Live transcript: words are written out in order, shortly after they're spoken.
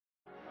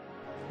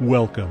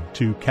Welcome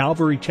to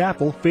Calvary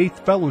Chapel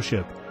Faith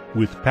Fellowship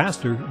with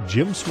Pastor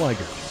Jim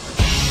Swigert.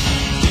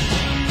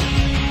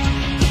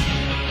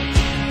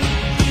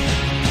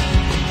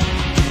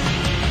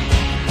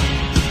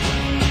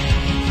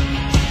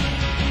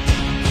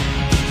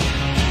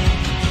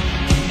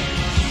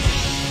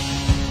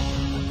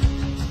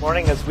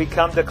 Morning, as we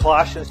come to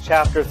Colossians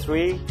chapter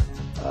 3,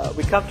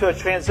 we come to a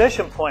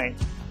transition point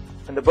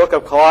in the book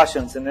of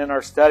Colossians, and in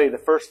our study, the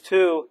first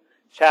two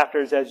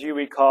chapters, as you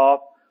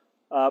recall,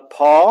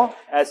 Paul,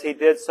 as he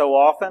did so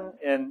often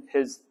in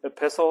his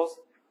epistles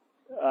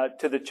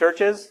to the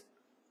churches,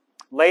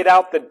 laid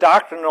out the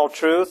doctrinal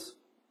truth,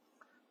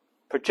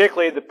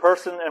 particularly the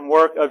person and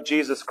work of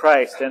Jesus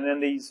Christ. And in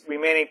these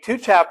remaining two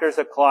chapters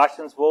of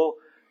Colossians, we'll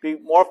be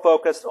more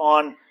focused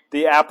on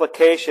the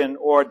application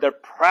or the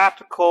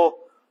practical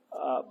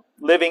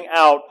living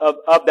out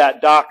of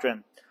that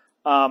doctrine.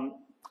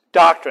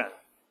 Doctrine.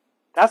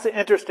 That's an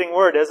interesting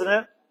word, isn't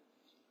it?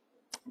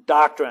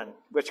 Doctrine,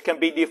 which can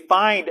be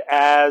defined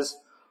as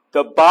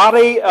the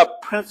body of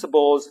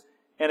principles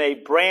in a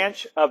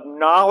branch of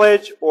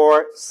knowledge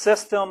or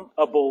system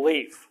of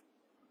belief.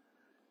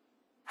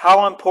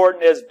 How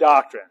important is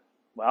doctrine?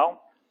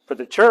 Well, for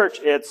the church,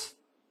 it's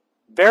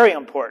very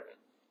important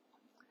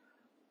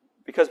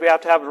because we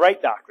have to have the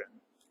right doctrine.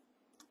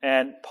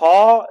 And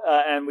Paul,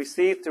 and we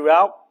see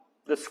throughout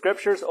the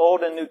Scriptures,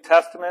 Old and New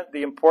Testament,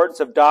 the importance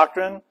of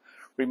doctrine,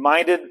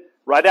 reminded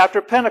right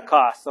after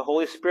Pentecost. The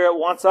Holy Spirit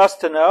wants us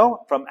to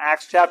know from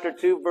Acts chapter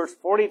 2, verse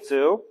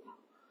 42,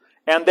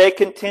 and they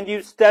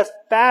continued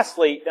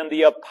steadfastly in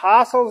the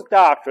apostles'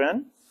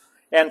 doctrine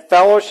and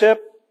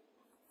fellowship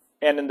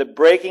and in the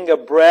breaking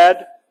of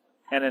bread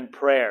and in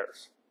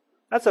prayers.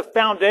 That's a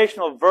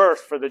foundational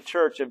verse for the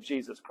church of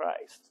Jesus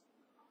Christ.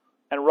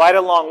 And right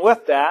along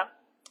with that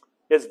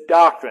is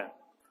doctrine.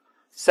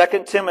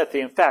 2 Timothy,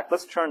 in fact,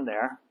 let's turn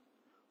there,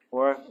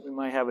 or we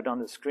might have it on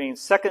the screen.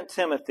 2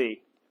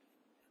 Timothy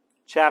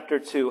chapter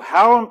 2.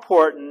 How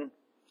important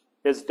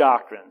is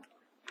doctrine?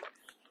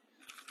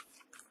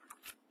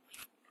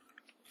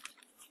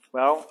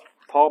 Well,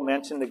 Paul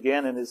mentioned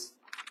again in his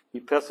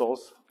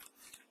epistles,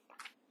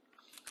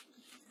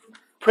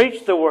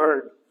 preach the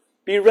word,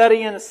 be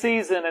ready in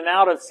season and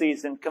out of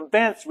season,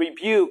 convince,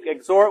 rebuke,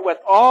 exhort with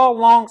all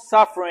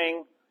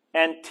long-suffering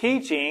and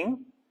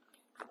teaching.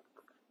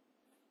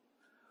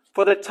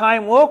 For the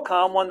time will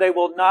come when they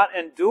will not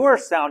endure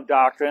sound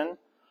doctrine,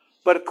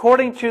 but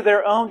according to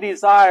their own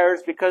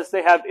desires, because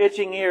they have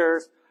itching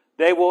ears,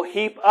 they will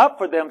heap up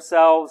for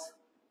themselves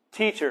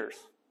teachers.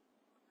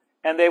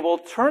 And they will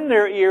turn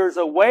their ears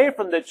away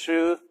from the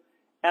truth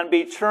and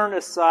be turned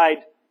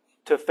aside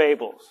to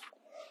fables.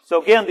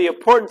 So again, the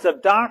importance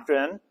of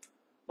doctrine,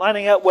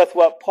 lining up with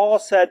what Paul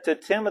said to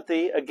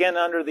Timothy, again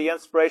under the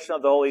inspiration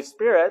of the Holy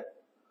Spirit,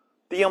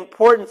 the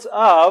importance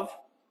of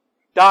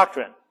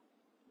doctrine,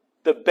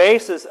 the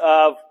basis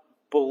of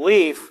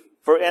belief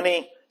for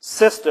any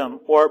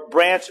system or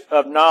branch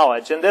of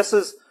knowledge. And this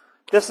is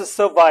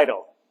so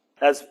vital,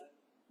 as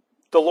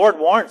the Lord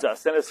warns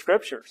us in His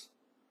Scriptures,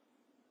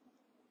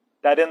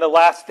 that in the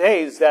last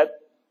days that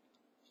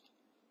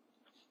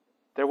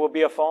there will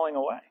be a falling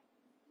away.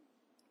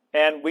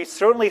 And we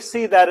certainly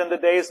see that in the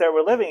days that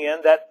we're living in,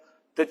 that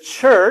the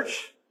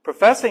church,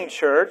 professing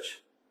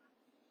church,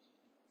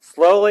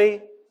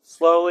 slowly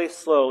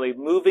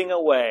moving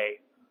away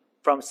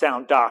from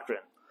sound doctrine.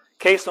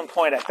 Case in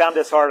point, I found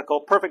this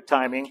article, perfect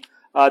timing,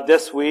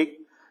 this week,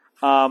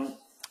 and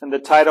the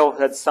title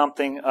had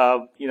something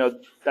of,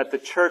 that the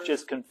church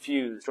is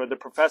confused, or the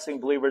professing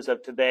believers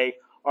of today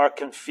are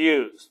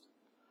confused.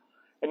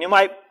 And you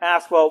might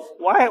ask, well,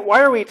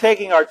 why are we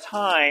taking our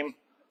time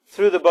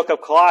through the book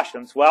of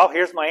Colossians? Well,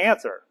 here's my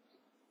answer.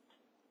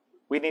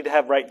 We need to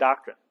have right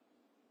doctrine,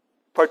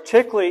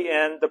 particularly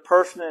in the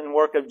person and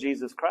work of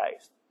Jesus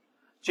Christ.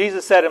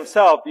 Jesus said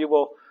Himself, you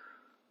will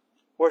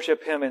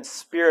worship Him in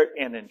spirit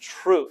and in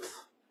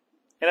truth.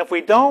 And if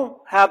we don't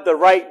have the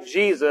right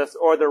Jesus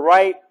or the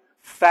right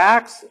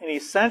facts and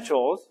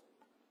essentials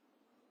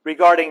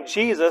regarding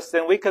Jesus,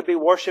 then we could be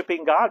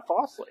worshiping God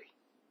falsely.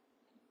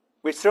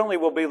 We certainly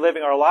will be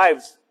living our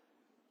lives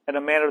in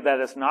a manner that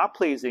is not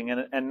pleasing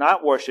and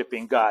not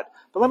worshiping God.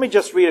 But let me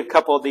just read a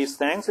couple of these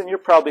things, and you're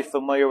probably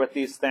familiar with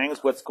these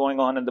things, what's going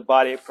on in the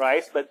body of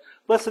Christ. But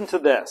listen to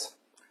this.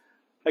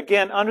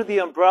 Again, under the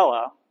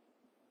umbrella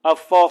of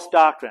false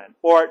doctrine,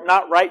 or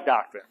not right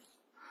doctrine.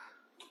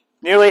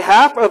 Nearly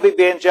half of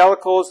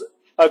evangelicals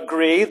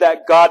agree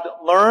that God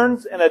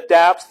learns and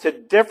adapts to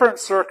different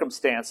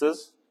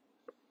circumstances.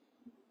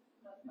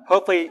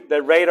 Hopefully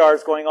the radar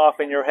is going off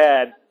in your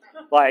head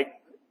like,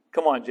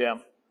 come on, Jim.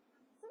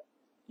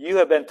 You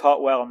have been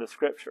taught well in the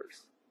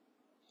Scriptures.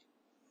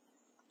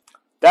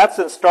 That's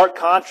in stark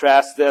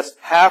contrast. This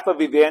half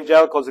of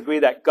evangelicals agree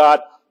that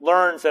God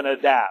learns and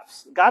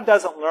adapts. God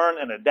doesn't learn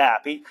and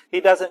adapt. He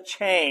doesn't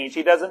change.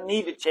 He doesn't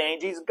need to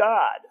change. He's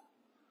God.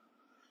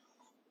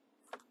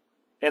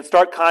 In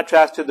stark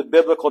contrast to the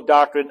biblical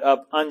doctrine of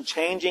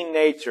unchanging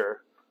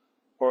nature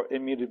or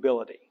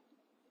immutability.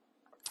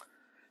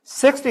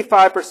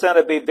 65%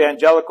 of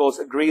evangelicals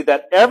agree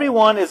that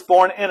everyone is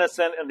born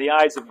innocent in the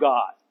eyes of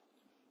God.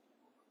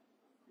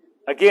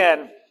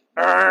 Again,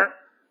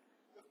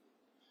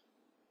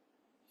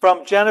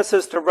 from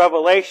Genesis to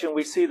Revelation,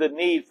 we see the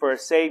need for a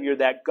Savior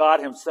that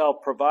God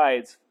himself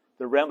provides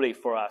the remedy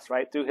for us,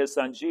 right? Through his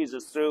son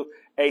Jesus, through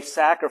a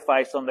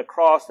sacrifice on the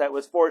cross that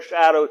was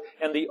foreshadowed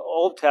in the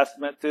Old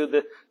Testament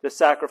through the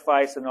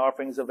sacrifice and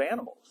offerings of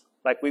animals,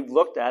 like we've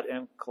looked at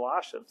in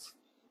Colossians.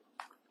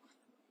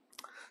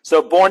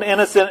 So born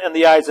innocent in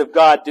the eyes of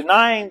God,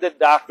 denying the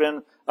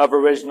doctrine of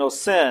original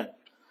sin.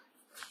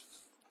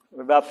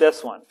 What about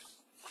this one?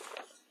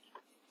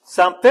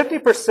 Some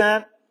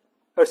 56%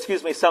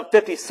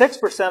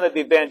 of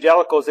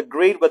evangelicals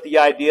agreed with the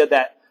idea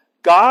that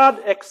God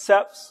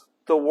accepts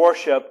the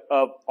worship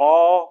of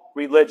all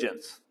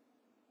religions,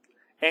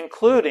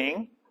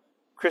 including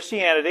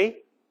Christianity,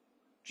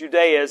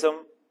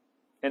 Judaism,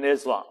 and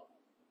Islam,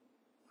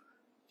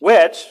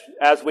 which,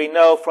 as we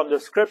know from the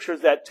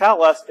scriptures that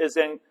tell us, is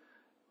in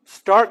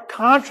stark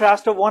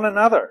contrast to one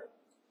another.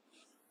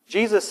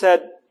 Jesus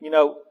said,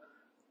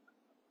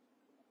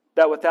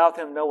 that without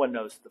him no one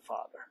knows the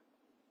Father.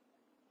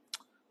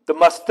 The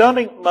most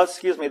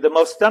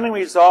stunning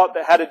result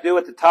that had to do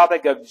with the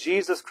topic of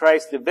Jesus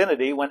Christ's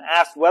divinity, when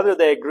asked whether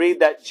they agreed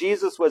that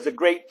Jesus was a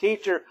great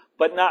teacher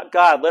but not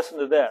God. Listen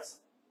to this.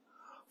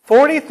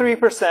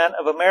 43%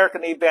 of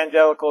American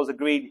evangelicals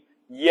agreed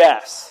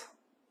yes.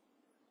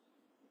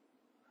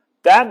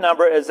 That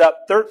number is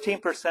up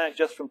 13%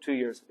 just from 2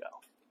 years ago.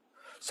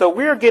 So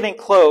we're getting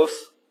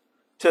close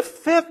to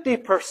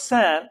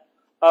 50%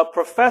 of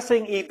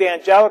professing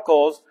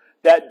evangelicals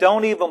that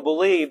don't even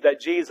believe that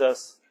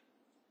Jesus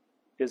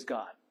is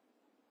God.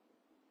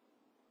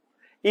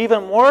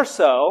 Even more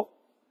so,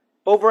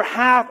 over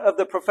half of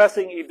the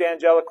professing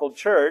evangelical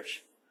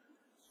church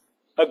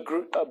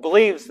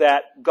believes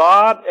that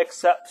God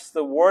accepts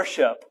the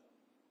worship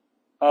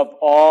of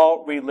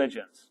all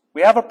religions.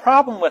 We have a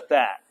problem with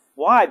that.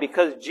 Why?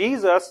 Because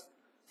Jesus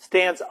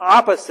stands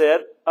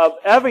opposite of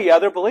every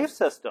other belief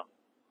system.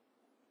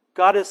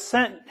 God has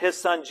sent his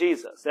son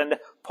Jesus. And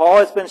Paul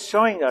has been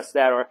showing us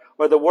that,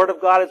 or the Word of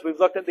God as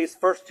we've looked at these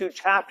first two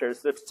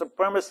chapters, the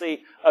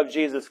supremacy of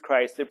Jesus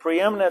Christ, the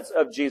preeminence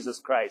of Jesus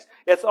Christ.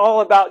 It's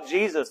all about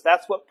Jesus.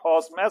 That's what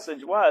Paul's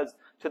message was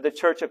to the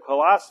church of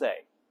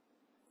Colossae.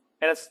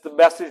 And it's the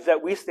message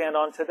that we stand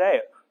on today.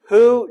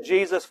 Who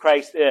Jesus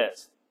Christ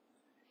is.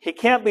 He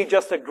can't be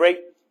just a great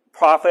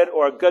prophet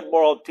or a good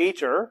moral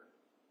teacher.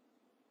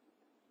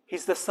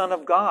 He's the Son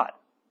of God.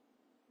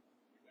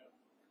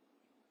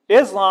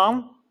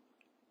 Islam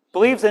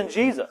believes in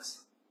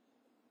Jesus.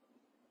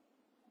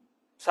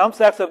 Some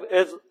sects of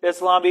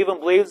Islam even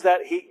believes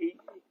that he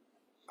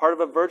part of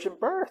a virgin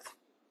birth.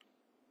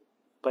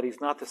 But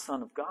he's not the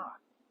Son of God.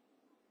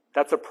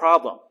 That's a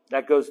problem.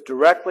 That goes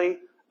directly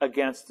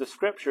against the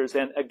Scriptures.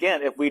 And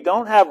again, if we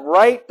don't have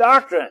right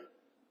doctrine,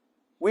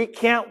 we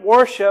can't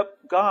worship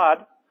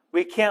God.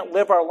 We can't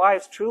live our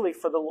lives truly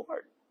for the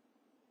Lord.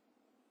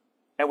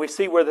 And we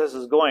see where this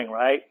is going,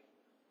 right?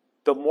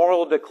 The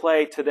moral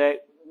decline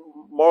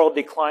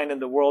in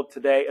the world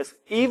today is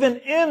even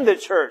in the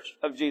church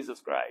of Jesus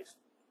Christ.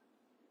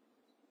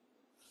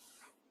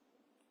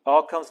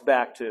 All comes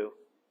back to,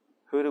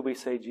 who do we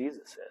say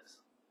Jesus is?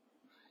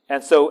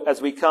 And so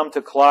as we come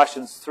to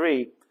Colossians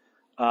 3,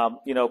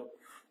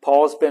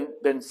 Paul's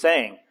been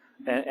saying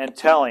and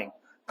telling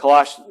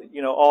Colossians,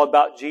 all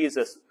about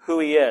Jesus, who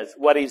he is,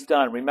 what he's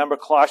done. Remember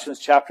Colossians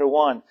chapter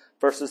 1,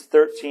 verses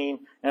 13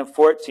 and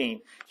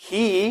 14.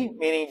 He,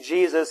 meaning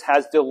Jesus,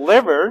 has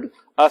delivered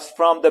us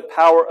from the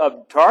power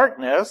of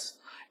darkness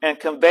and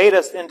conveyed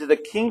us into the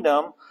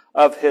kingdom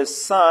of his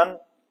Son,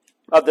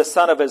 of the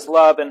Son of his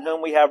love, in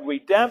whom we have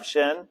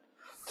redemption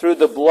through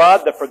the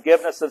blood, the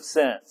forgiveness of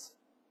sins.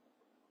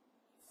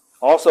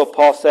 Also,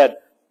 Paul said,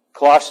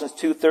 Colossians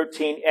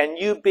 2:13, and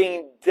you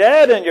being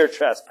dead in your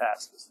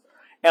trespasses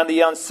and the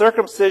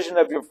uncircumcision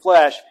of your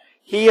flesh,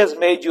 he has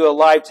made you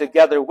alive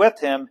together with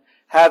him,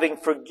 having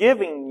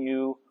forgiven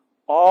you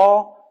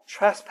all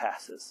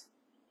trespasses.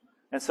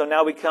 And so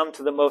now we come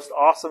to the most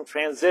awesome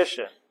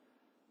transition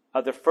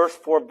of the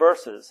first 4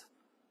 verses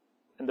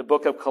in the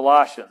book of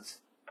Colossians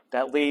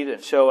that lead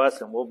and show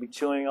us, and we'll be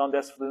chewing on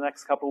this for the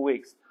next couple of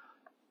weeks.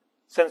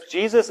 Since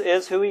Jesus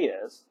is who he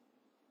is,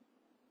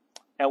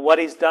 and what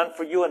he's done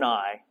for you and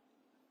I,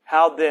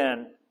 how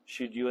then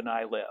should you and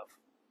I live?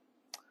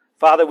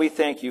 Father, we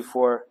thank you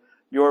for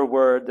your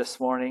word this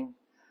morning.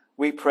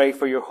 We pray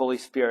for your Holy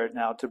Spirit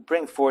now to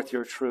bring forth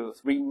your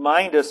truth.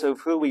 Remind us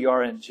of who we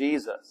are in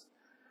Jesus.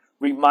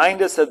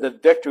 Remind us of the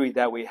victory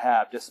that we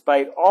have,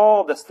 despite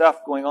all the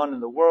stuff going on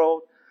in the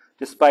world,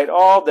 despite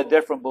all the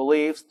different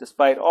beliefs,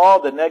 despite all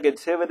the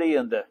negativity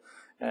and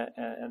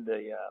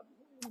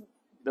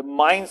the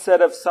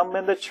mindset of some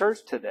in the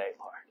church today,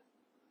 Lord.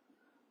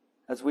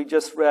 As we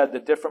just read, the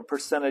different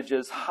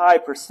percentages, high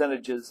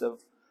percentages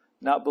of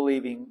not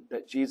believing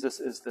that Jesus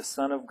is the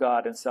Son of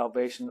God and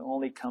salvation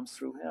only comes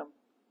through him.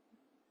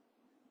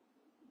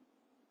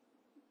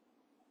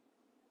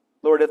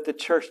 Lord, if the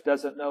church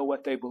doesn't know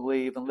what they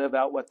believe and live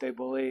out what they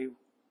believe,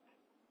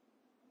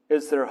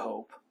 is their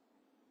hope.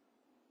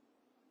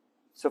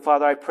 So,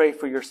 Father, I pray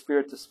for your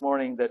Spirit this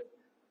morning that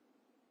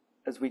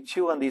as we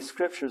chew on these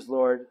scriptures,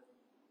 Lord,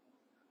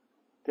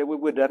 that we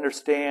would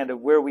understand of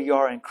where we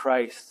are in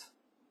Christ,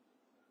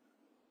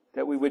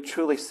 that we would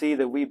truly see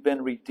that we've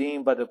been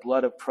redeemed by the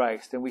blood of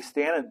Christ, and we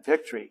stand in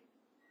victory.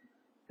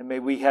 And may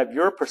we have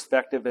your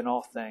perspective in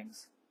all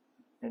things.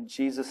 In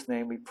Jesus'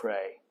 name we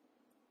pray.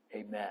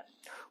 Amen.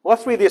 Well,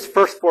 let's read these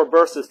first 4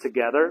 verses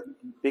together,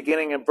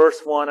 beginning in verse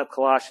 1 of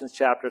Colossians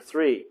chapter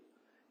 3.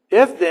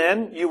 If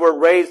then you were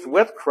raised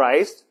with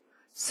Christ,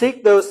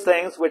 seek those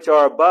things which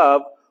are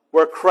above,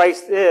 where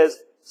Christ is,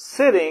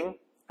 sitting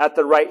at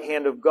the right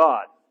hand of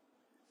God.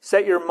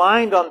 Set your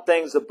mind on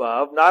things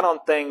above, not on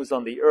things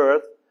on the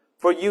earth,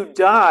 for you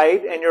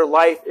died, and your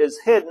life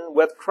is hidden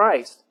with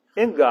Christ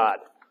in God.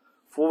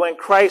 For when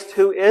Christ,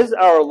 who is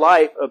our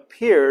life,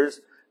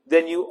 appears,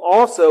 then you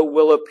also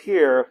will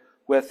appear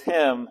with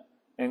him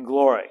in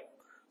glory.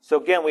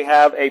 So again, we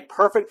have a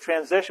perfect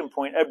transition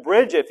point, a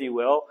bridge, if you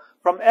will,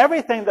 from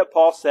everything that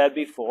Paul said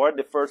before,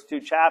 the first 2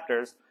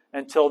 chapters,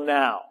 until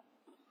now.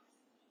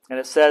 And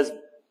it says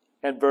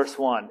in verse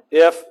 1,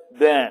 if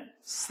then,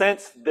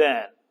 since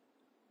then,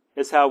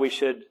 is how we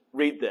should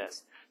read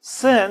this.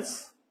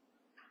 Since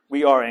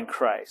we are in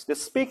Christ.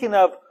 It's speaking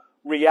of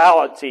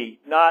reality,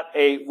 not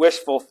a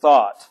wishful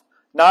thought,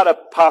 not a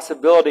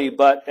possibility,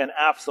 but an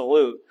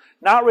absolute.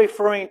 Not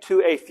referring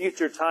to a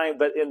future time,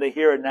 but in the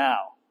here and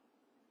now.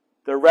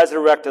 The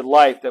resurrected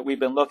life that we've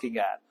been looking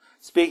at.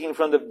 Speaking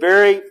from the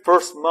very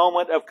first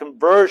moment of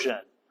conversion.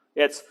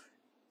 It's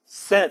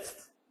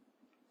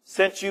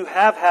since you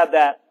have had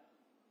that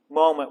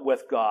moment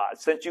with God,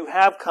 since you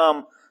have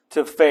come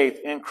to faith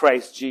in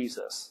Christ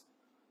Jesus.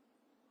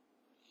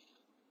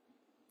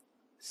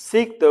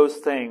 Seek those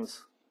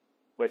things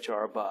which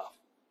are above.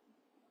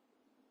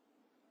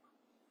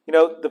 You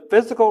know, the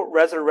physical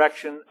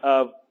resurrection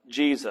of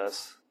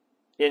Jesus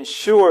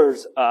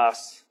ensures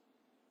us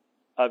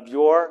of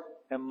your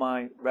and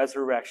my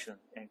resurrection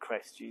in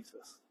Christ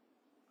Jesus.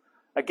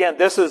 Again,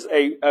 this is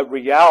a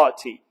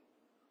reality.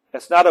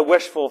 It's not a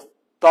wishful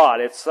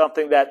thought. It's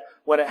something that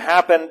when it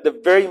happened, the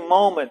very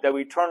moment that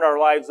we turned our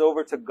lives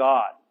over to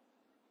God,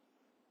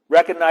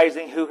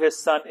 recognizing who his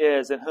Son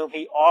is and whom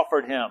he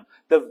offered him,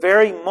 the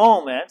very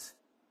moment,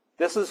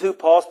 this is who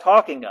Paul's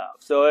talking of.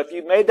 So if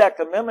you made that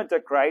commitment to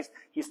Christ,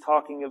 he's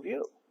talking of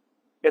you.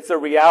 It's a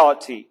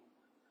reality.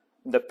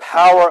 The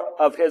power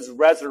of his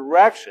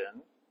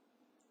resurrection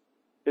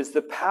is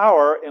the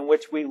power in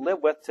which we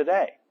live with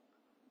today.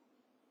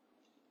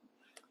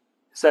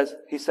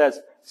 He says,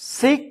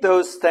 seek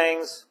those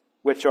things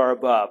which are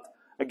above.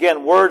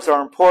 Again, words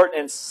are important,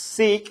 and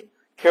seek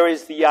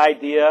carries the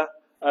idea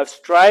of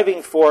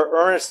striving for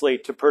earnestly,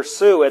 to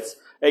pursue. It's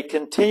a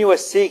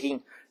continuous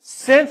seeking.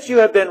 Since you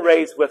have been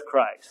raised with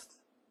Christ,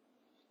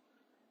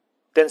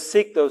 then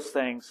seek those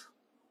things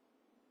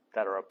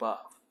that are above.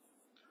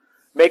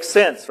 Makes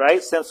sense,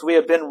 right? Since we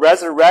have been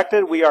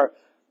resurrected, we are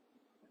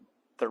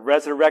the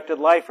resurrected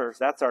lifers.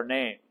 That's our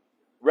name.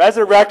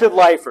 Resurrected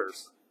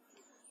lifers.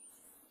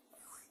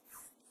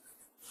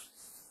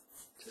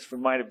 Just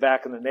reminded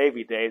back in the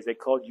Navy days, they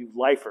called you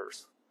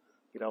lifers.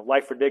 You know,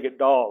 lifer-digget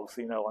dogs,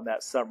 on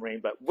that submarine.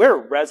 But we're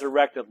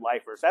resurrected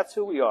lifers. That's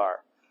who we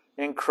are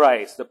in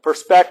Christ. The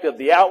perspective,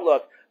 the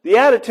outlook, the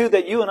attitude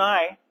that you and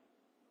I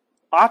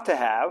ought to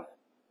have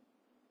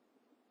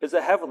is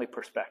a heavenly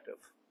perspective.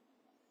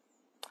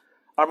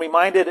 I'm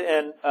reminded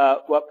in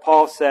what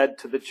Paul said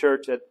to the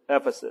church at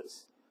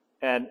Ephesus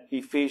and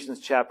Ephesians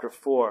chapter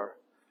 4,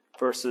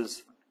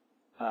 Ephesians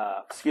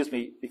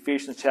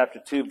chapter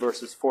 2,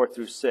 verses 4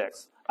 through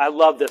 6. I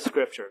love this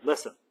scripture.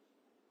 Listen.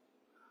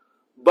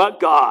 But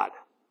God,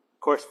 of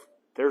course,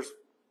 there's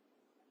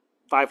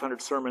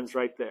 500 sermons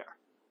right there.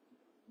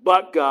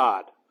 But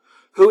God,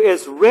 who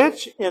is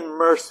rich in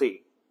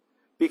mercy,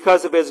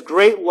 because of his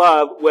great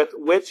love with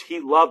which he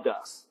loved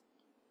us,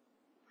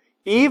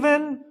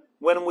 even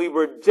when we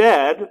were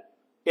dead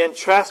in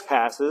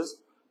trespasses,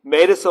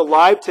 made us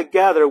alive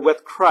together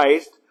with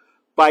Christ.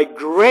 By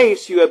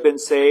grace you have been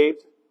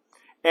saved,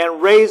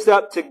 and raised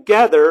up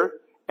together,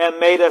 and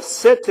made us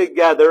sit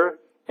together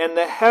in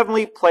the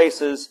heavenly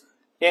places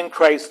in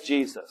Christ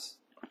Jesus.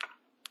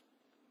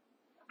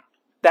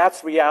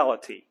 That's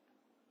reality.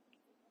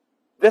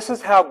 This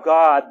is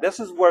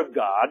where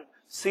God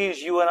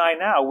sees you and I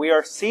now. We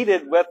are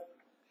seated with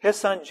his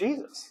Son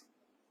Jesus.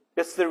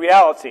 It's the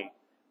reality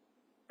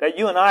that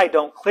you and I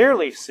don't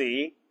clearly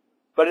see,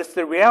 but it's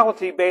the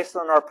reality based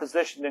on our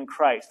position in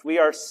Christ. We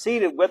are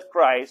seated with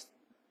Christ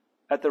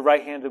at the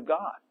right hand of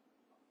God.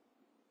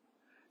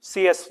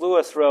 C.S.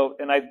 Lewis wrote,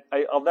 and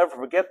I'll never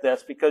forget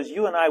this, because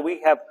you and I,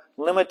 we have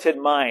limited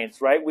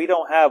minds, right? We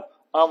don't have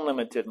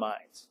unlimited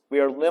minds. We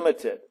are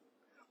limited.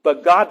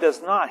 But God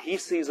does not. He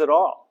sees it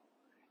all.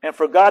 And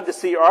for God to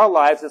see our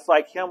lives, it's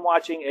like him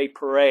watching a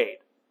parade.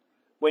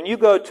 When you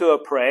go to a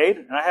parade,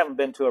 and I haven't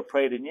been to a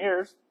parade in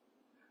years,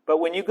 but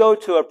when you go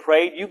to a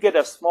parade, you get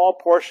a small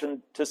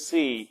portion to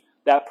see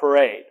that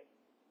parade.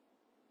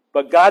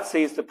 But God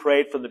sees the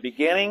parade from the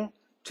beginning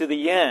to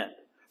the end.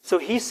 So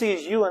he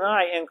sees you and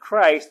I in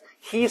Christ.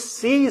 He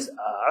sees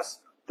us,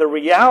 the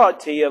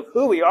reality of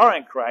who we are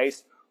in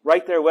Christ,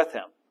 right there with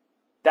him.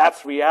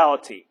 That's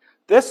reality.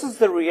 This is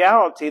the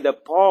reality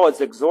that Paul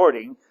is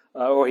exhorting,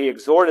 or he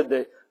exhorted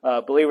the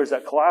believers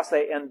at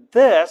Colossae, and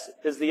this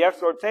is the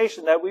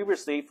exhortation that we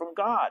receive from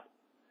God.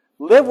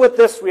 Live with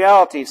this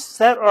reality.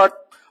 Set our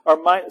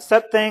mind,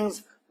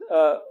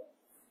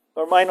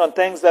 our mind on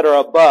things that are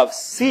above.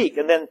 Seek,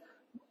 and then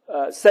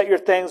set your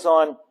things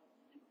on.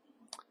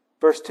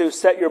 Verse 2,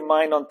 set your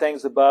mind on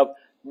things above,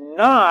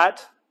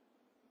 not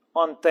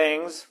on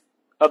things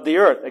of the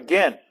earth.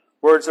 Again,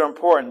 words are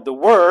important. The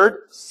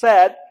word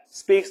set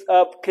speaks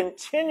of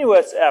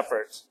continuous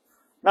efforts,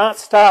 not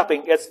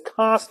stopping. It's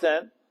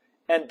constant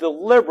and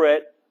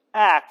deliberate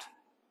act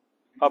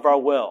of our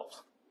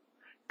wills.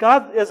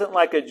 God isn't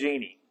like a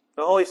genie.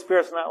 The Holy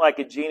Spirit's not like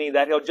a genie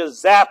that he'll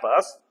just zap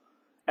us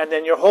and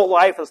then your whole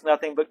life is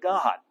nothing but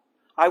God.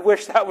 I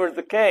wish that were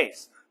the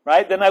case,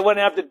 right? Then I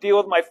wouldn't have to deal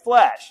with my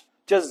flesh.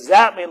 Just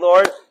zap me,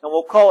 Lord, and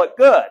we'll call it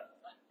good.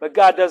 But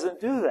God doesn't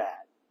do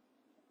that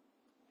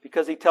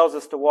because he tells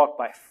us to walk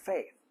by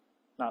faith,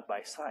 not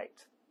by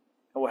sight.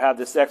 And we'll have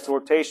this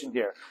exhortation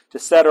here to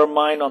set our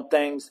mind on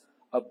things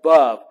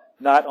above,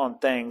 not on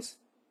things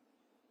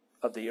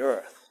of the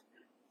earth.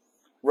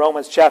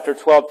 Romans chapter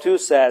 12:2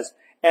 says,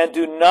 and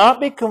do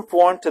not be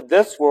conformed to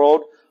this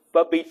world,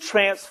 but be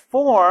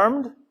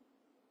transformed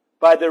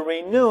by the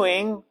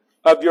renewing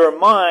of your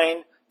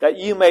mind, that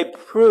you may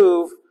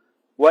prove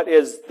what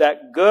is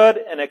that good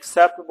and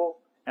acceptable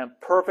and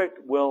perfect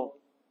will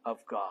of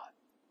God.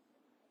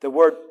 The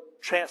word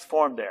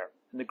transformed there,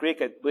 in the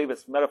Greek I believe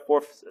it's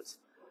metamorphosis,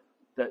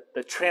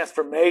 the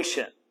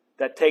transformation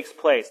that takes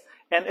place.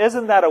 And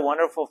isn't that a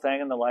wonderful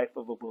thing in the life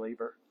of a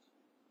believer?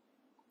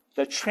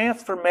 The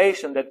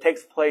transformation that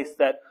takes place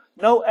that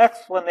no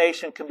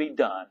explanation can be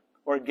done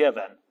or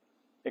given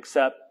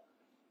except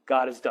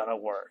God has done a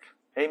work.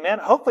 Amen?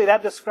 Hopefully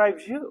that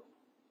describes you.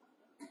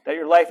 That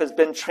your life has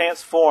been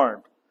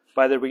transformed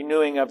by the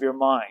renewing of your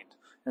mind.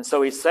 And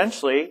so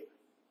essentially,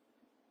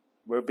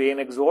 we're being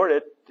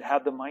exhorted to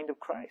have the mind of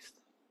Christ.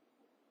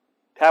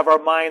 To have our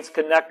minds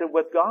connected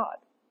with God.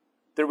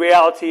 The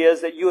reality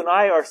is that you and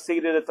I are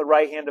seated at the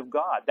right hand of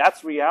God.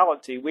 That's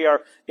reality. We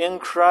are in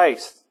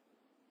Christ.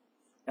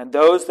 And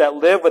those that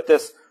live with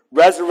this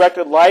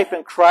resurrected life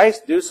in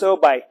Christ do so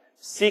by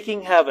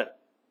seeking heaven.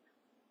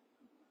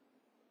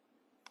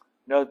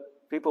 You know,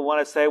 people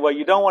want to say, well,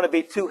 you don't want to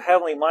be too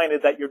heavenly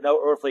minded that you're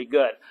no earthly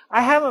good.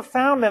 I haven't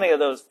found many of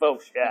those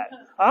folks yet.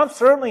 I'm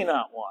certainly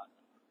not one.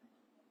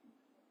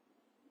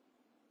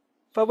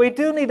 But we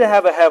do need to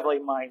have a heavenly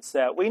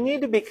mindset. We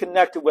need to be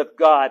connected with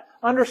God.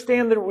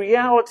 Understand the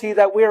reality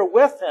that we are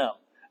with him.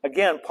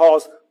 Again,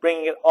 Paul's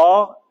bringing it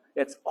all.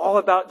 It's all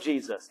about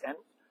Jesus. And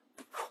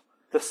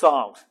the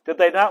Psalms. Did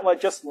they not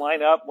just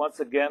line up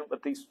once again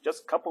with these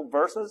just couple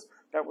verses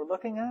that we're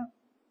looking at?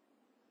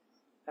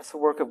 That's the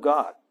work of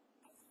God.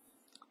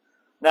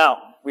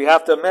 Now, we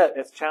have to admit,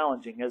 it's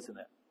challenging, isn't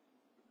it?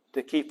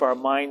 To keep our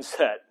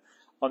mindset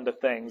on the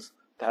things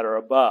that are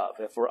above.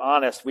 If we're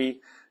honest, we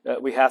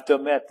have to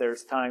admit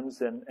there's times,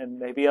 and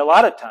maybe a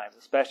lot of times,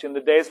 especially in the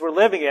days we're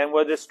living in,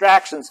 where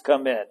distractions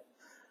come in.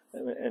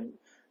 And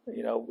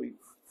you know,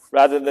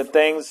 rather than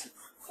things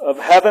of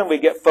heaven, we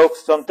get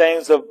focused on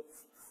things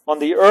on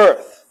the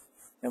earth,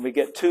 and we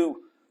get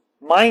too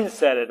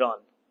mindseted on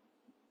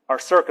our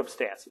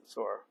circumstances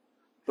or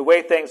the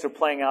way things are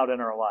playing out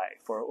in our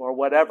life or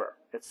whatever.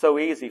 It's so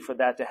easy for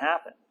that to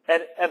happen.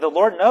 And the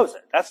Lord knows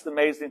it. That's the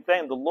amazing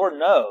thing. The Lord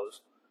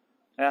knows,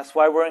 and that's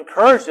why we're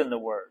encouraged in the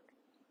Word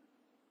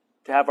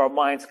to have our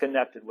minds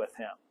connected with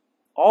him.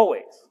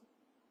 Always.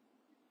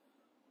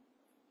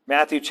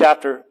 Matthew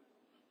chapter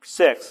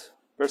 6,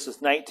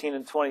 verses 19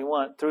 and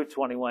 21 through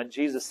 21,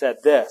 Jesus said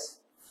this,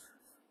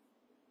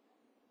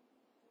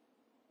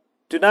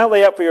 do not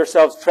lay up for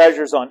yourselves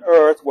treasures on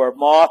earth where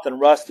moth and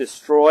rust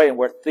destroy and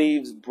where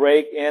thieves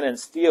break in and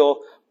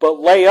steal, but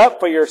lay up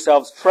for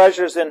yourselves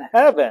treasures in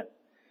heaven,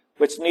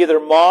 which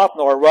neither moth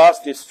nor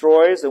rust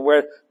destroys and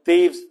where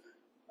thieves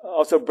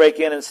also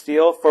break in and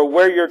steal. For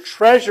where your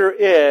treasure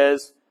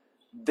is,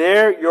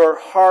 there your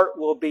heart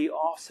will be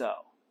also.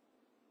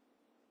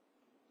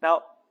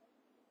 Now,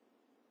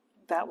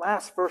 that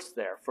last verse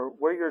there, for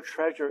where your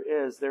treasure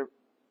is,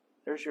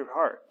 there's your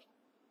heart.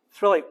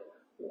 It's really,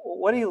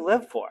 what do you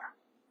live for?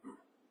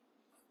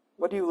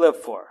 What do you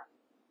live for?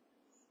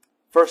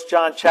 1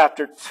 John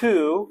chapter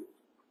 2,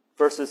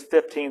 verses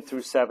 15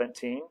 through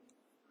 17.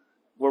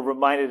 We're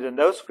reminded in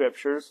those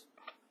scriptures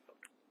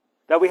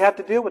that we have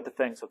to deal with the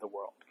things of the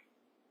world.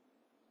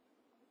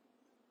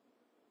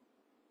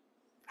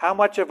 How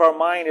much of our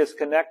mind is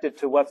connected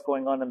to what's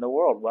going on in the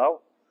world?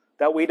 Well,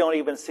 that we don't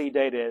even see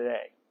day to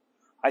day.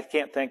 I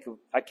can't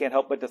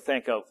help but to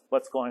think of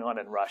what's going on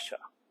in Russia.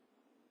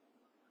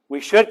 We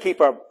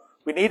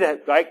need to,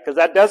 right? Because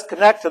that does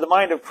connect to the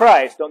mind of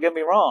Christ, don't get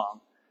me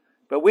wrong.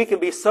 But we can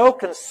be so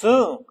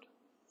consumed.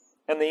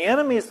 And the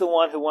enemy is the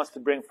one who wants to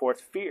bring forth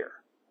fear.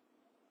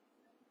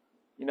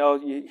 You know,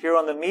 you hear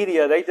on the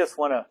media, they just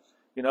want to,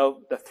 you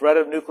know, the threat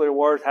of nuclear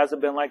wars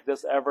hasn't been like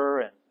this ever.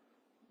 And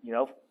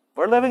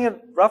we're living in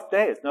rough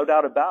days, no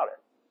doubt about it.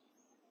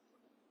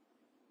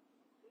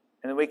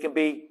 And we can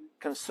be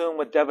consumed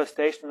with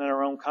devastation in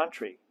our own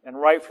country, and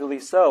rightfully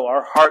so.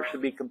 Our heart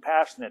should be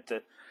compassionate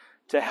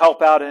to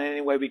help out in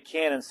any way we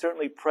can, and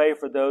certainly pray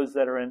for those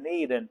that are in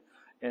need, in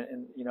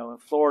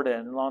Florida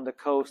and along the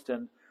coast,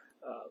 and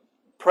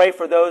pray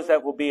for those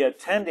that will be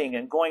attending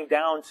and going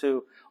down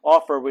to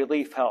offer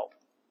relief help.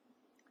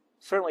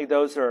 Certainly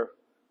those are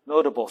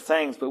notable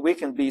things, but we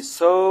can be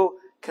so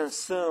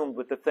consumed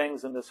with the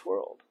things in this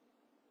world.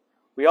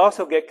 We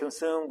also get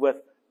consumed with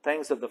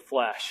things of the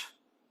flesh,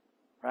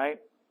 right?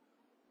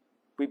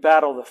 We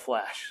battle the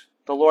flesh.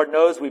 The Lord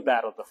knows we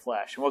battle the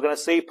flesh. And we're going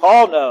to see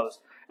Paul knows,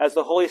 as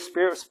the Holy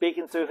Spirit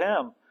speaking through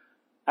him,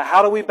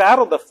 how do we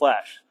battle the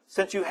flesh?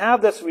 Since you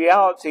have this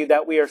reality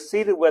that we are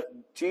seated with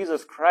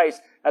Jesus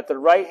Christ at the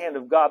right hand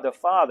of God the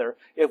Father,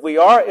 if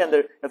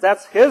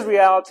that's His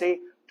reality,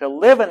 to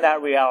live in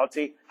that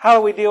reality, how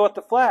do we deal with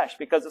the flesh?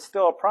 Because it's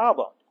still a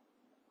problem.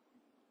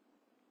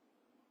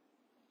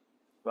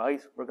 Well,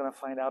 we're going to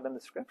find out in the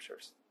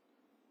Scriptures.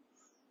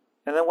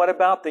 And then what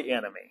about the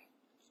enemy?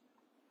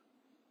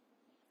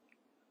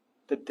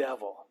 The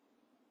devil.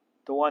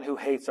 The one who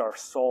hates our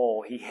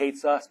soul. He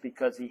hates us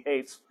because he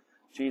hates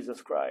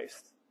Jesus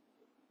Christ.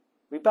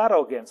 We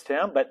battle against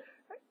him, but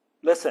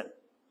listen,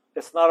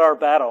 it's not our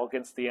battle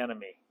against the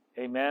enemy.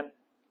 Amen?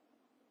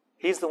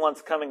 He's the one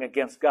coming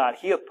against God.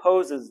 He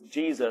opposes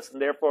Jesus, and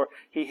therefore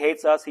he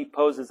hates us, he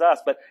opposes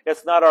us. But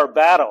it's not our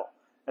battle.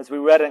 As we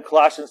read in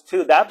Colossians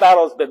 2,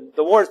 the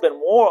war has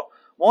been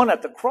won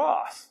at the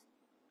cross.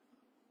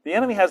 The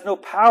enemy has no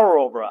power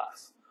over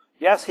us.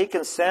 Yes, he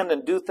can send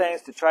and do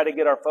things to try to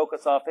get our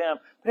focus off him,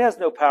 but he has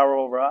no power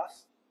over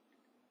us.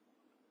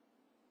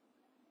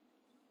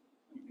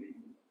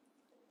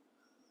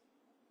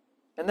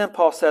 And then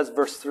Paul says,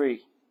 verse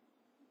 3,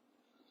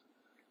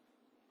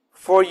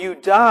 "For you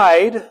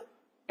died,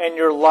 and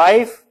your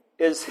life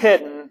is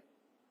hidden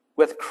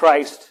with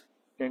Christ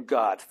in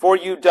God." For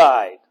you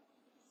died.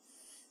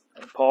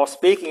 And Paul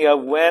speaking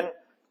of when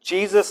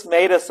Jesus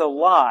made us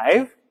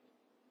alive,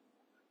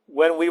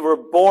 when we were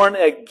born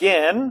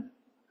again,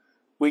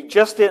 we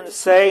just didn't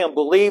say and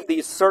believe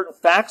these certain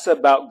facts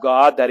about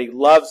God, that He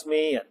loves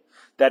me, and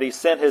that He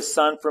sent His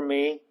Son for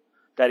me,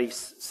 that He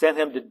sent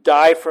Him to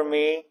die for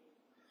me.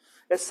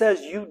 It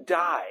says you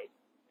died.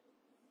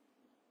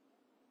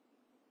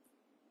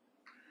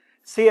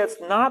 See, it's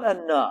not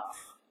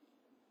enough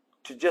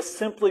to just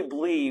simply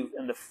believe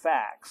in the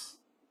facts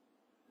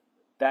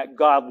that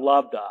God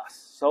loved us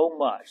so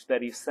much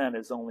that He sent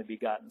His only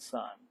begotten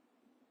Son.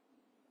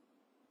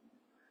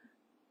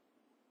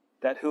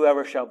 That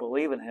whoever shall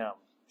believe in Him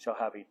shall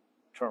have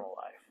eternal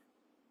life.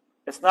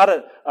 It's not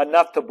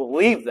enough to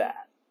believe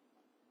that.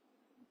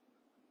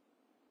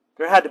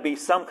 There had to be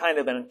some kind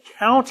of an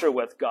encounter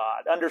with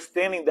God,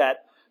 understanding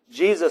that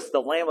Jesus,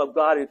 the Lamb of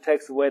God who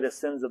takes away the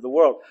sins of the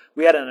world,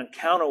 we had an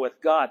encounter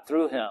with God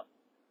through Him.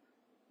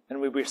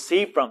 And we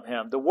received from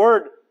Him. The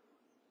word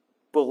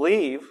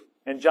believe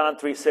in John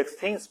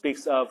 3:16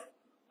 speaks of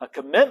a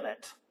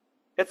commitment.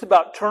 It's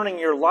about turning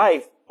your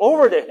life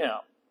over to Him.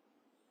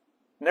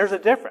 And there's a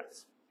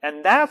difference.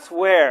 And that's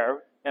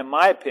where, in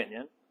my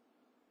opinion,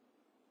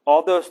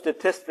 all those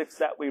statistics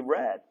that we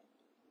read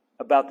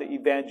about the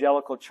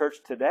evangelical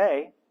church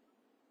today,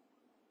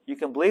 you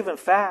can believe in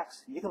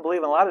facts. You can believe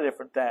in a lot of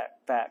different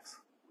facts.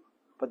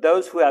 But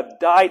those who have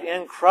died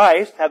in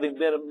Christ, having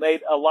been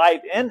made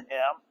alive in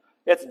Him,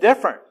 it's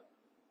different.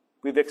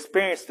 We've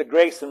experienced the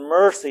grace and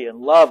mercy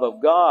and love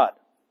of God.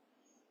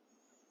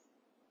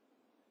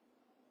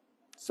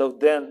 So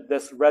then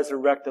this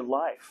resurrected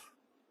life,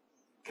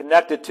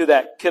 connected to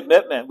that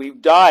commitment,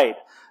 we've died.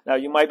 Now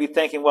you might be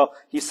thinking, well,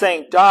 he's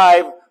saying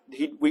died.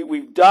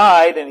 We've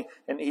died,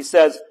 and he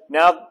says,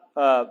 now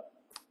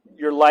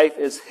your life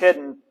is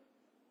hidden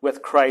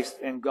with Christ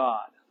in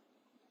God.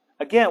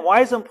 Again,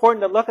 why is it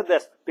important to look at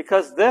this?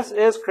 Because this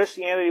is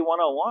Christianity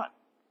 101.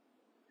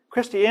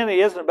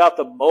 Christianity isn't about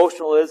the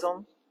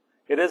emotionalism.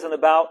 It isn't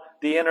about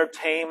the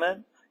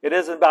entertainment. It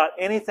isn't about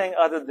anything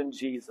other than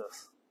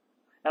Jesus.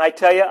 And I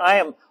tell you, I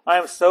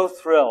am so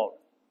thrilled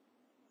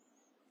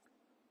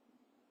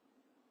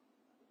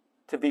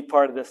to be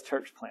part of this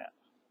church plant.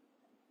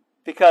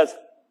 Because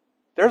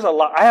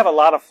I have a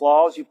lot of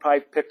flaws. You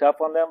probably picked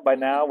up on them by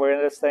now. We're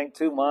in this thing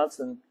 2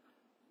 months,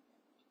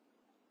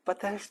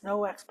 but there's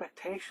no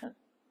expectation.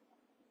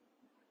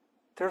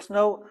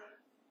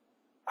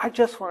 I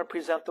just want to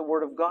present the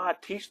Word of God,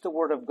 teach the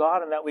Word of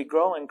God, and that we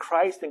grow in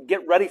Christ and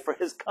get ready for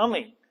His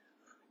coming.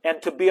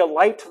 And to be a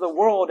light to the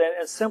world,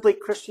 and simply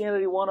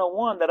Christianity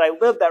 101, that I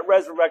live that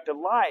resurrected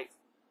life.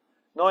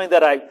 Knowing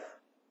that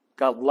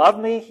God loved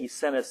me, He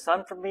sent His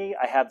Son for me,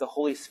 I have the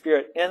Holy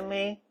Spirit in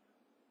me.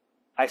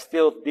 I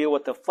still deal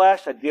with the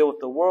flesh, I deal with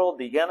the world,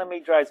 the enemy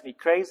drives me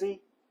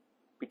crazy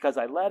because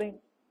I let him.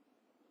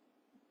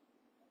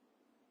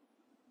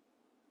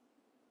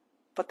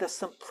 But the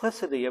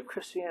simplicity of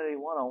Christianity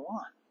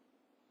 101.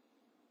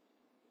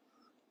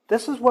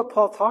 This is what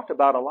Paul talked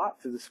about a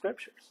lot through the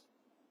Scriptures.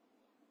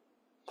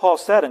 Paul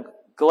said in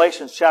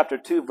Galatians chapter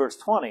 2, verse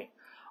 20,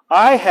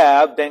 I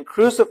have been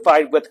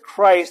crucified with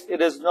Christ. It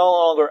is no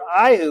longer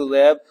I who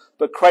live,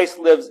 but Christ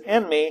lives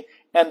in me.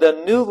 And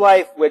the new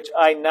life which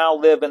I now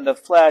live in the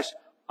flesh,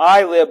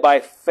 I live by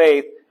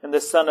faith in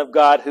the Son of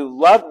God who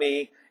loved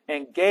me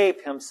and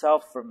gave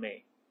himself for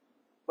me.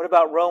 What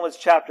about Romans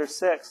chapter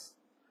 6,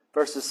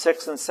 verses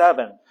 6 and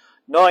 7?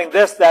 Knowing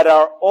this, that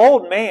our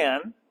old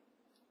man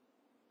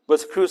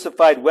was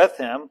crucified with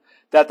him,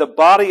 that the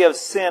body of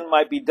sin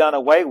might be done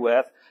away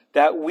with,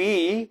 that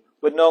we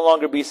would no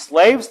longer be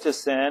slaves to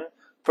sin,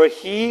 for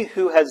he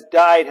who has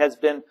died has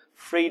been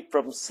freed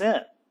from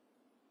sin.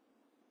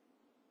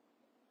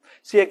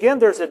 See, again,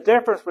 there's a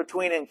difference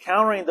between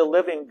encountering the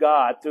living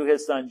God through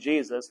his Son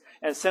Jesus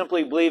and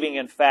simply believing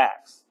in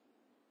facts.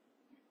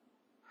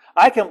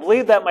 I can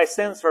believe that my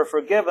sins are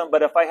forgiven,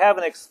 but if I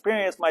haven't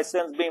experienced my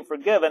sins being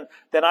forgiven,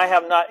 then I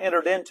have not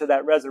entered into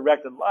that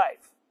resurrected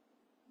life.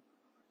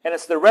 And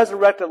it's the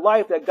resurrected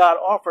life that God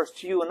offers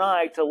to you and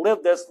I to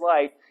live this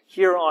life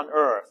here on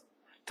earth,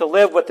 to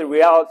live with the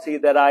reality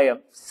that I am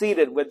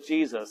seated with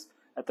Jesus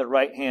at the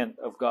right hand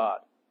of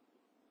God.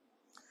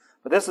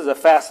 But this is a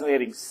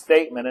fascinating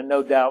statement, and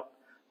no doubt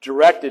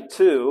directed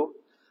to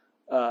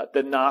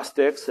the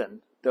Gnostics and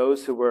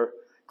those who were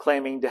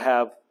claiming to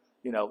have,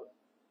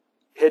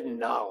 hidden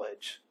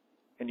knowledge.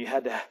 And you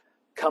had to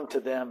come to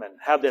them and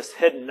have this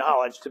hidden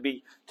knowledge to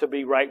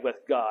be right with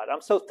God.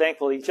 I'm so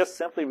thankful he just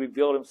simply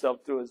revealed himself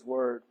through his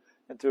word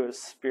and through his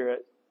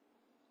Spirit.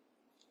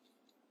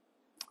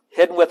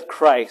 Hidden with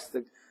Christ,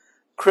 the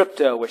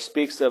crypto, which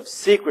speaks of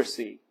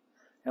secrecy.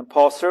 And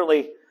Paul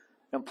certainly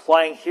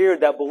implying here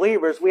that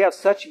believers, we have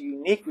such a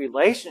unique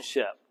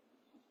relationship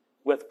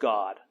with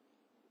God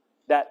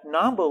that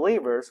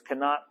non-believers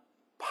cannot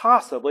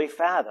possibly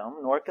fathom,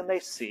 nor can they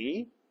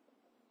see.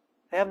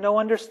 They have no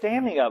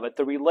understanding of it,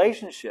 the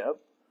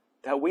relationship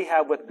that we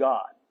have with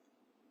God.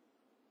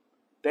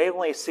 They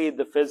only see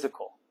the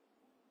physical.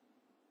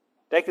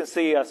 They can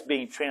see us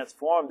being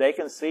transformed. They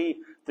can see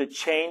the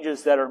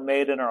changes that are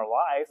made in our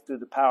life through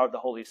the power of the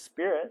Holy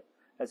Spirit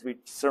as we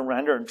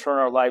surrender and turn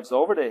our lives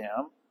over to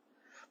him.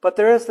 But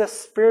there is this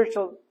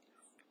spiritual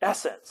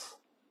essence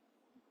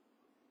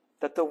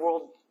that the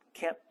world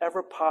can't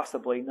ever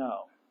possibly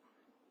know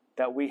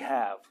that we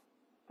have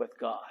with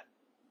God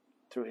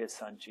through his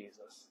Son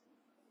Jesus.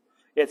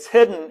 It's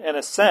hidden in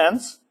a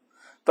sense,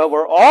 but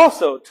we're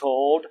also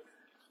told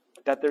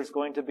that there's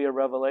going to be a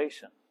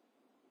revelation.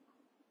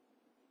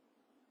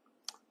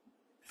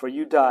 For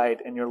you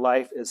died and your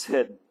life is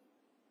hidden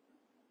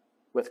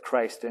with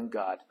Christ in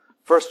God.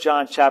 1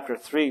 John chapter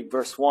 3,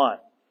 verse 1.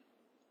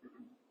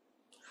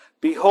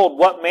 Behold,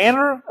 what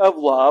manner of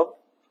love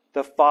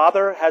the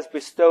Father has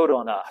bestowed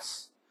on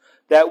us,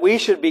 that we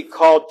should be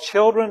called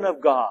children of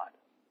God.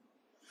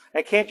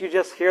 And can't you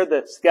just hear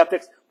the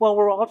skeptics? Well,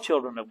 we're all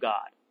children of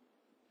God.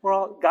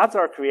 God's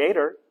our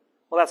creator.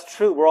 Well, that's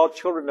true. We're all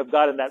children of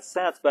God in that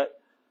sense, but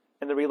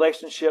in the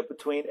relationship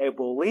between a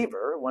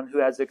believer, one who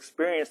has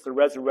experienced the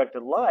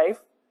resurrected life,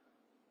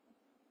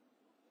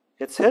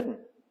 it's hidden.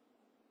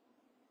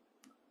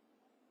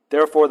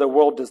 Therefore, the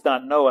world does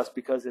not know us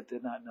because it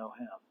did not know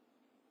him.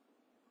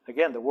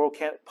 Again, the world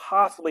can't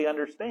possibly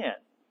understand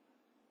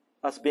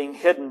us being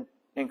hidden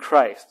in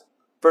Christ.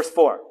 Verse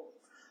 4.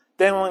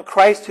 Then when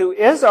Christ, who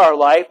is our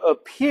life,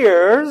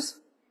 appears,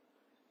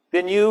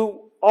 then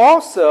you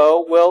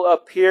also will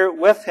appear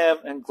with him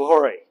in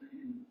glory.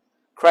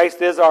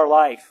 Christ is our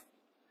life.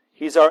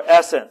 He's our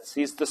essence.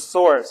 He's the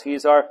source.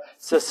 He's our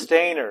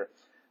sustainer.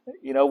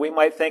 We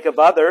might think of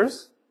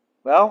others.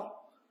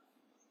 Well,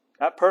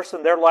 that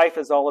person, their life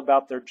is all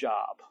about their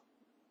job.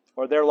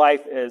 Or their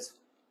life is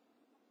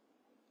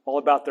all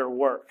about their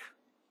work.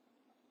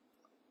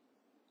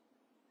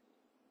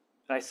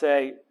 And I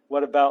say,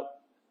 what about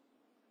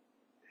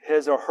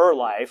his or her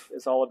life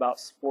is all about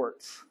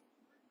sports?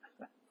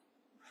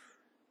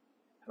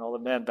 And all the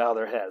men bow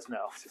their heads.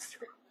 No, it's just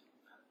true.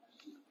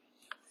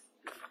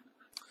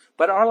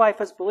 But our life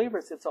as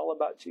believers, it's all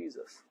about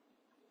Jesus.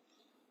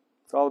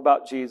 It's all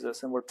about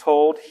Jesus. And we're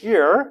told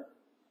here,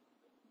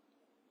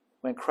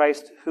 when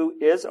Christ, who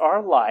is our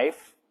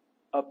life,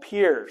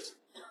 appears,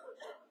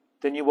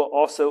 then you will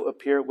also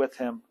appear with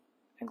him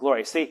in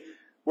glory. See,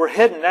 we're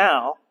hidden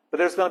now, but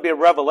there's going to be a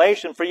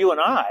revelation for you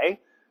and I.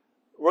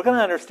 We're going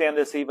to understand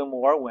this even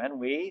more when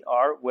we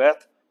are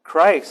with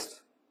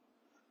Christ.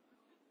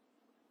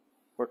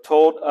 We're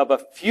told of a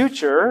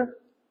future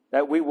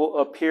that we will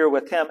appear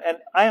with him. And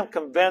I am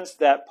convinced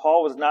that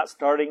Paul was not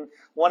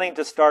wanting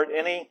to start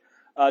any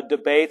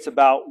debates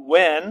about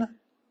when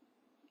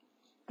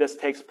this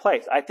takes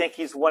place. I think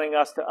he's wanting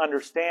us to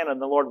understand,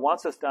 and the Lord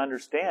wants us to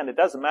understand. It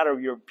doesn't matter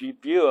your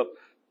view of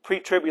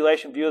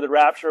pre-tribulation view of the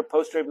rapture,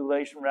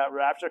 post-tribulation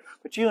rapture,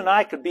 but you and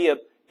I could be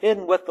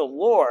hidden with the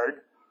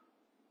Lord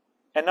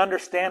and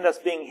understand us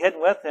being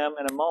hidden with him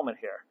in a moment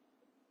here.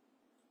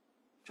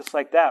 Just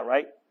like that,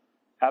 right?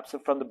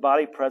 Absent from the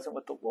body, present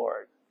with the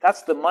Lord.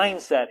 That's the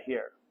mindset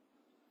here.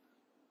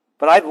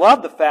 But I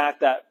love the fact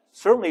that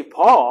certainly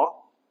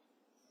Paul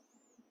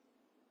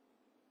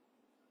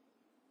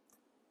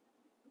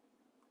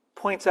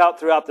points out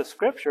throughout the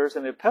scriptures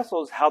and the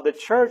epistles how the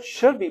church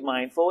should be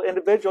mindful,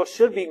 individuals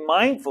should be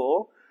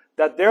mindful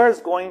that there is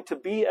going to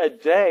be a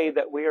day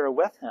that we are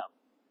with Him.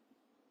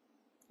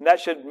 And that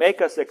should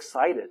make us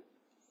excited.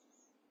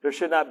 There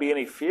should not be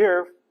any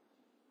fear.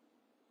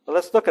 But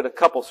let's look at a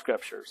couple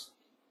scriptures.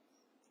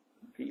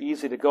 It'd be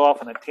easy to go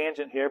off on a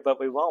tangent here, but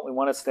we won't. We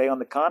want to stay on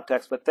the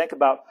context. But think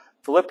about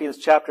Philippians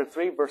chapter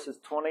 3, verses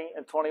 20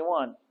 and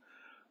 21.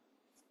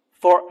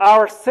 For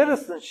our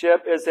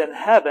citizenship is in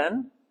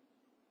heaven,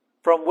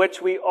 from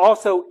which we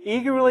also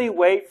eagerly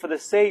wait for the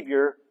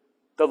Savior,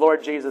 the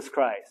Lord Jesus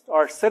Christ.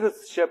 Our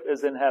citizenship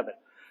is in heaven,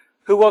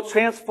 who will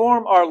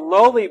transform our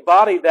lowly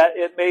body that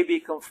it may be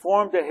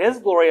conformed to His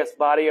glorious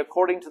body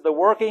according to the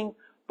working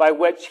by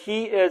which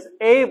He is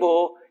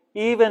able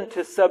even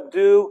to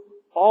subdue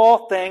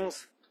all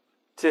things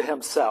to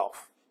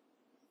Himself.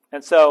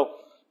 And so,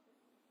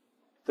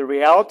 the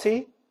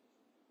reality,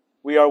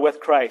 we are with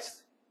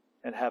Christ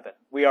in heaven.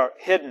 We are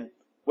hidden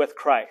with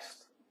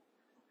Christ.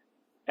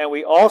 And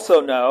we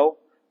also know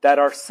that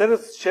our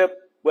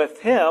citizenship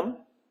with Him,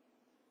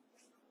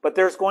 but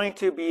there's going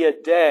to be a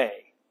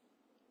day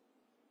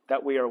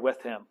that we are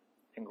with Him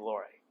in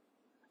glory.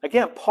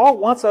 Again, Paul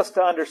wants us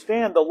to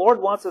understand, the Lord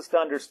wants us to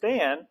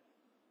understand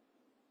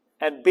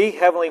and be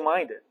heavenly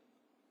minded.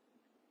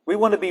 We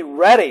want to be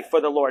ready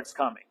for the Lord's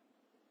coming.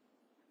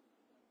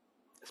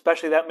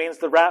 Especially that means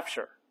the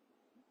rapture.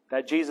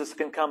 That Jesus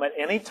can come at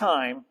any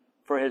time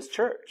for His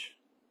church.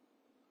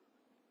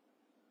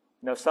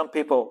 You know, some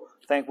people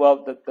think,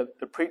 well,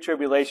 the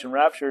pre-tribulation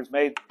rapture has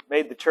made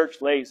the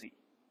church lazy.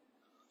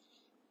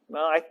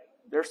 Well,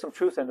 there's some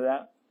truth into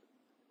that.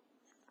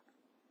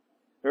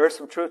 There is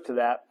some truth to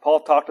that.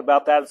 Paul talked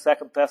about that in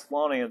 2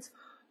 Thessalonians.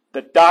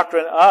 The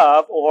doctrine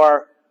of,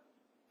 or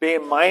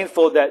being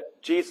mindful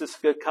that Jesus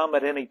could come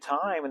at any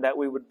time and that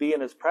we would be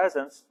in His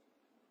presence,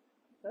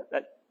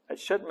 that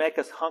shouldn't make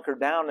us hunker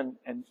down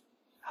and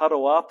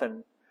huddle up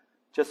and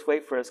just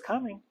wait for His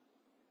coming.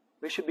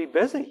 We should be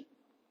busy.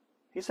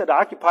 He said,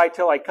 occupy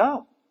till I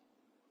come.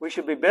 We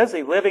should be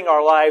busy living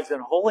our lives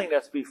in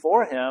holiness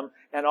before Him.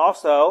 And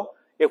also,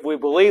 if we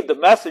believe the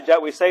message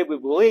that we say we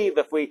believe,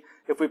 if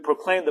we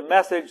proclaim the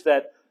message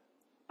that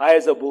I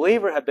as a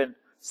believer have been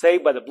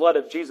saved by the blood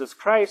of Jesus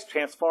Christ,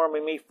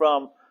 transforming me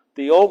from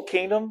the old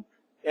kingdom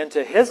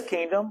into His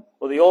kingdom,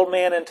 or the old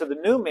man into the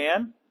new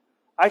man,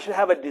 I should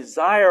have a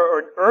desire or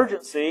an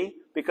urgency,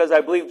 because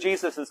I believe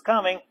Jesus is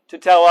coming, to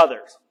tell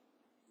others.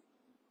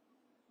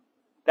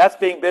 That's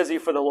being busy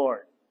for the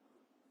Lord.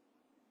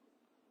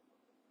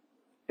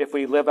 If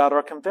we live out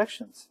our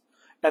convictions.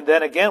 And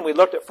then again, we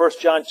looked at 1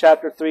 John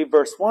chapter 3,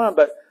 verse 1,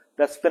 but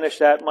let's finish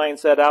that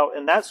mindset out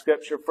in that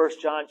scripture, 1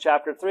 John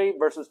chapter 3,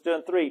 verses 2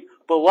 and 3.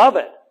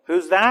 Beloved,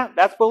 who's that?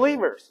 That's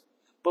believers.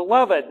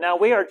 Beloved, now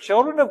we are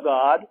children of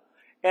God,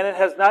 and it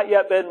has not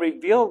yet been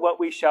revealed what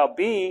we shall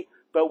be,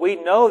 but we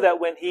know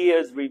that when He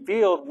is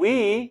revealed,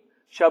 we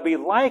shall be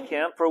like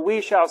Him, for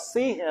we shall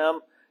see Him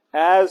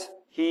as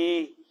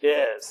He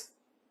is.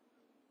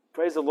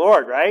 Praise the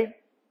Lord, right?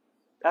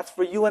 That's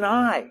for you and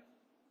I.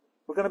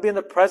 We're going to be in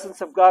the presence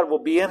of God. We'll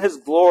be in His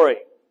glory.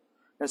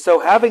 And so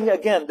having,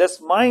 again, this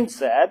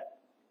mindset,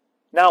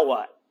 now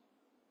what?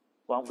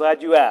 Well, I'm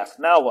glad you asked.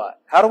 Now what?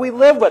 How do we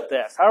live with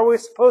this? How are we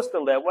supposed to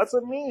live? What's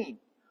it mean?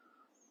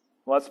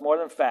 Well, it's more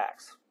than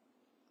facts.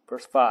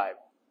 Verse 5.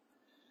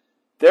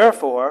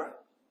 Therefore,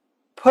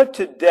 put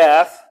to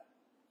death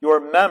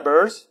your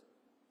members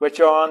which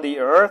are on the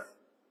earth,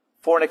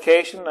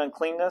 fornication,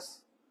 uncleanness,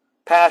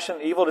 passion,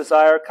 evil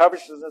desire,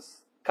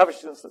 covetousness,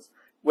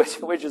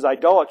 which is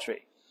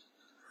idolatry.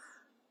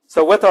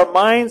 So with our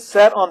minds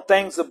set on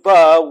things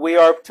above, we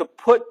are to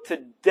put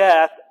to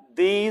death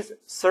these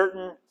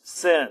certain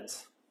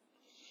sins.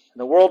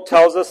 And the world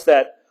tells us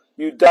that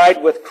you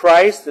died with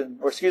Christ,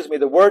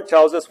 the Word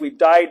tells us we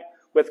died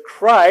with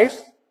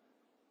Christ.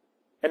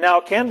 And now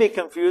it can be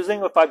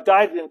confusing. If I've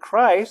died in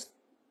Christ,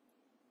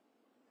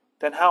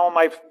 then how am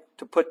I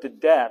to put to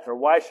death, or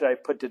why should I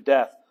put to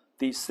death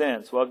these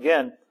sins? Well,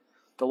 again,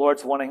 the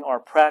Lord's wanting our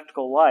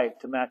practical life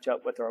to match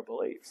up with our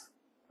beliefs,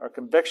 our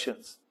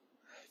convictions.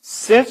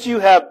 Since you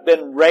have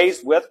been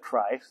raised with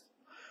Christ,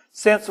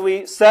 since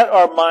we set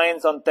our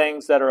minds on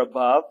things that are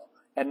above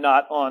and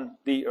not on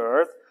the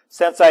earth,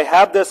 since I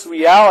have this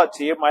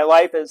reality of my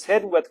life is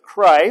hidden with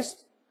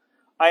Christ,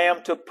 I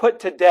am to put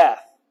to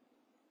death.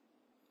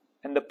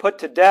 And to put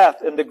to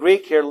death in the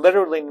Greek here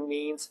literally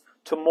means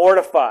to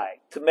mortify,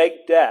 to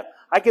make death.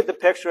 I get the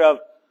picture of,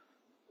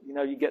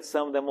 you get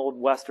some of them old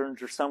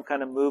westerns or some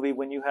kind of movie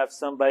when they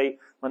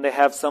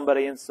have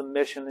somebody in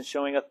submission and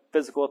showing a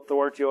physical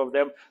authority over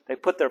them, they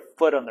put their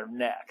foot on their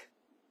neck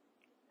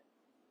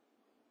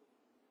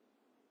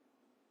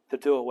to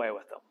do away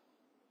with them.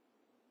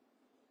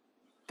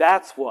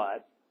 That's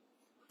what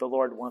the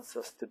Lord wants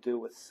us to do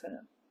with sin.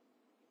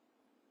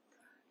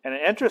 And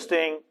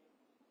interesting,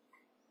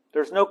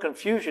 there's no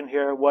confusion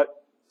here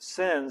what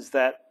sins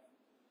that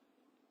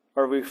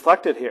are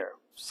reflected here.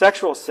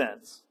 Sexual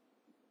sins.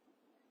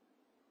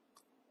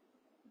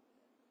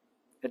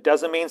 It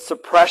doesn't mean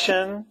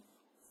suppression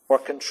or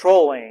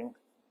controlling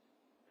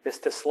is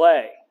to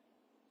slay.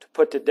 to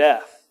put to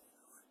death.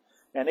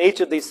 And each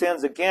of these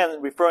sins,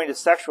 again, referring to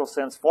sexual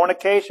sins,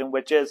 fornication,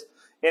 which is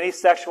any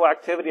sexual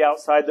activity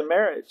outside the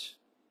marriage.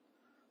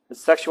 The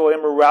sexual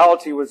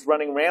immorality was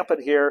running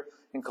rampant here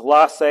in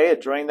Colossae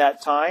during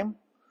that time.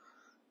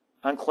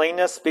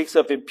 Uncleanness speaks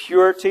of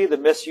impurity, the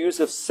misuse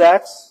of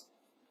sex.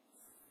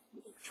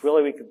 Which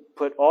really we could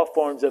put all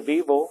forms of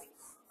evil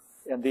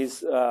in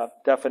these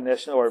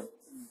definitions or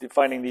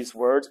defining these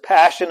words.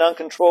 Passion,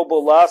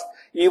 uncontrollable lust,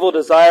 evil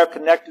desire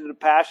connected to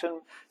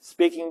passion,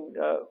 speaking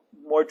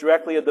more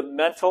directly of the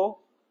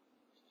mental,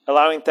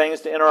 allowing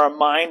things to enter our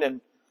mind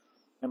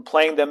and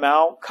playing them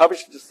out.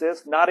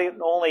 Covetousness, not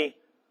only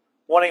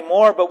wanting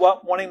more, but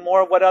wanting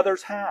more of what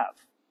others have.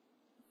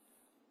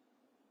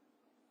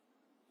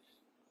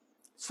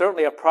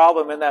 Certainly a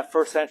problem in that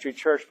first century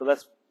church, but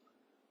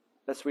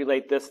let's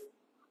relate this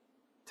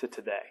to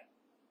today.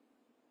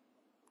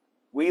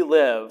 We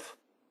live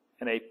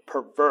in a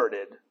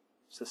perverted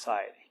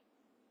society.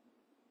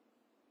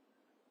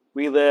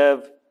 We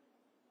live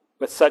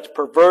with such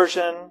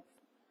perversion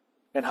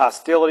and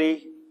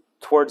hostility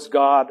towards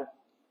God,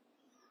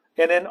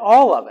 and in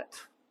all of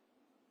it.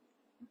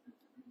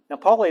 Now,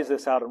 Paul lays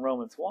this out in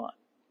Romans 1.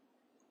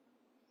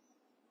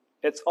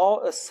 It's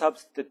all a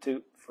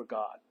substitute for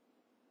God.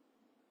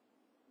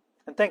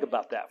 And think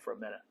about that for a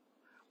minute.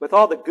 With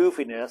all the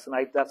goofiness,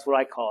 and that's what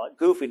I call it,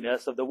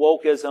 goofiness of the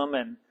wokeism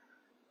and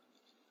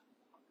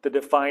the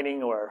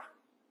defining or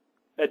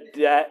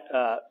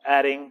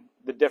adding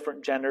the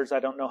different genders. I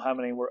don't know how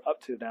many we're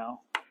up to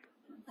now.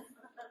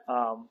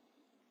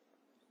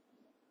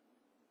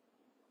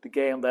 The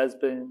gay and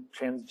lesbian,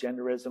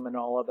 transgenderism and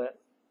all of it.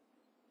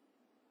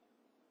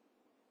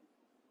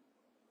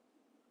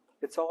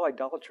 It's all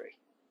idolatry.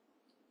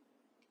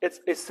 It's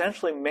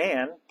essentially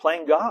man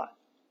playing God.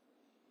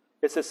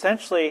 It's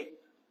essentially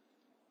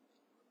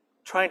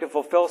trying to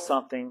fulfill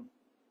something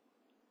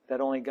that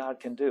only God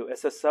can do.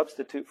 It's a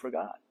substitute for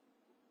God.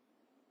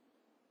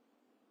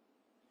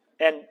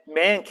 And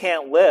man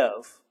can't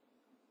live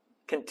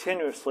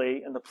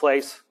continuously in the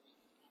place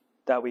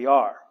that we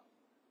are.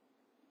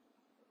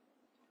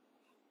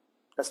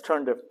 Let's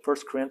turn to 1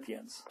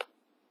 Corinthians.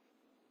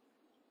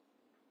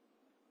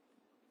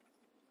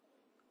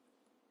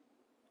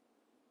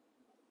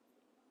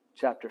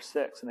 Chapter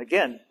 6. And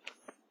again,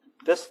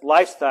 this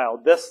lifestyle,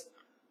 this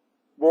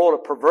world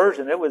of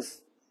perversion, it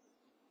was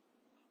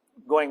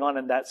going on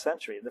in that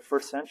century, the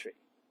first century.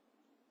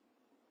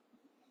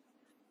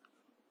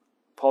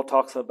 Paul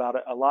talks about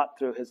it a lot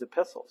through his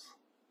epistles.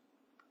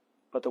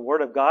 But the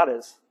Word of God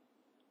is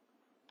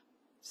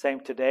same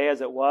today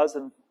as it was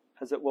and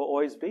as it will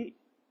always be.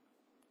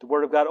 The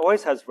Word of God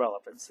always has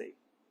relevancy.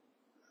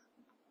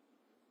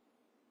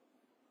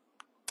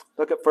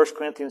 Look at 1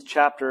 Corinthians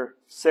chapter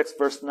 6,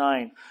 verse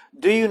 9.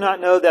 Do you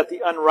not know that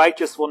the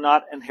unrighteous will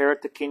not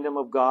inherit the kingdom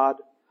of God?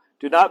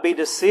 Do not be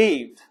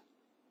deceived.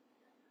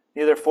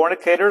 Neither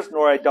fornicators,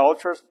 nor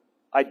idolaters,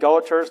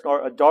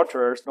 nor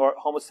adulterers, nor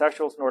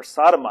homosexuals, nor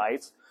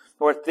sodomites,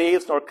 nor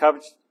thieves, nor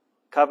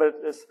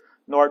covetous,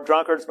 nor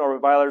drunkards, nor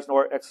revilers,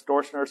 nor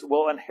extortioners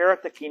will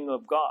inherit the kingdom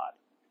of God.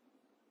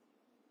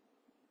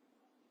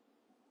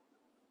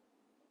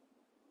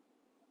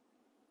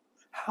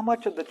 How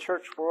much of the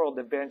church world,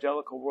 the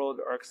evangelical world,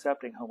 are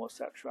accepting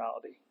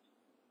homosexuality?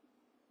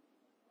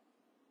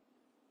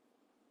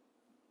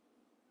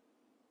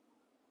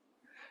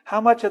 How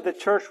much of the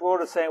church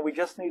world is saying we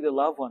just need to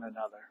love one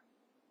another?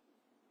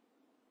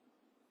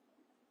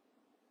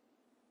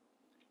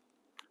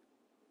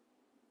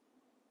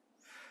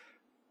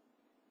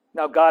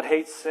 Now, God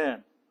hates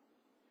sin,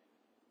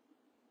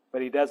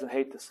 but He doesn't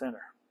hate the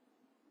sinner.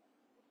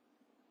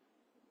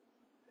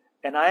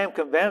 And I am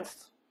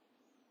convinced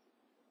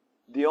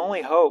the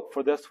only hope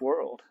for this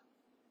world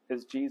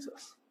is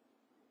Jesus.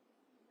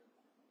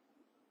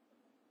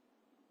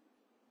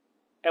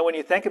 And when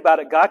you think about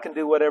it, God can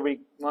do whatever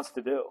He wants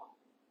to do.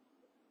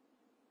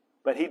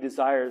 But He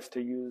desires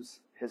to use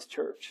His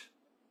church,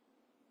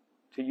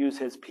 to use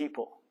His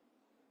people,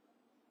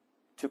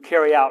 to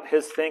carry out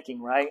His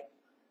thinking, right?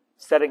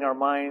 Setting our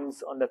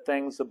minds on the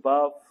things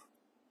above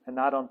and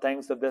not on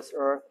things of this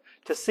earth.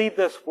 To see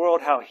this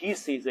world how He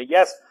sees it.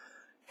 Yes,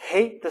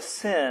 hate the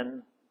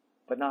sin,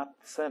 but not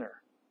the sinner.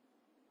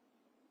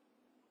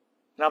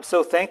 And I'm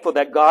so thankful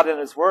that God in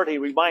His Word, He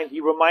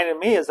reminded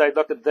me as I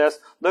looked at this,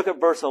 look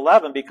at verse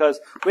 11, because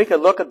we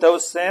could look at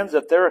those sins,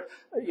 if they're,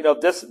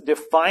 this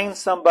defines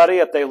somebody,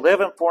 if they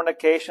live in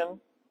fornication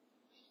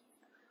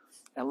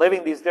and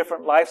living these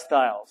different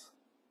lifestyles.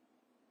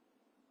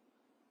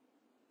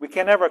 We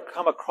can never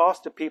come across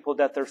to people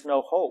that there's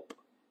no hope.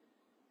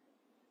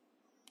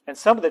 And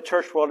some of the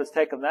church world has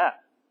taken that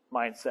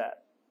mindset.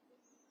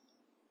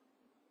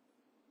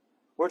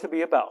 We're to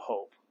be about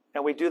hope.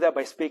 And we do that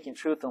by speaking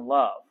truth in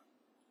love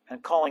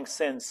and calling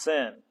sin,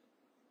 sin.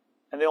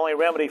 And the only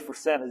remedy for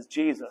sin is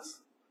Jesus.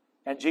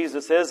 And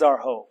Jesus is our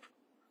hope.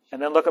 And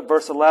then look at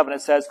verse 11.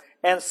 It says,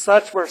 and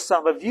such were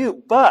some of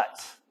you, but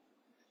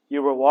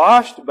you were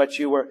washed, but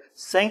you were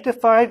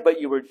sanctified,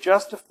 but you were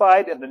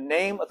justified in the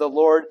name of the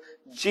Lord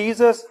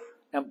Jesus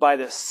and by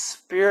the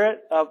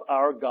Spirit of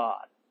our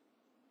God.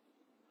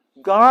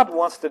 God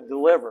wants to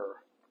deliver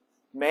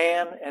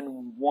man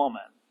and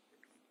woman,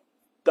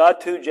 the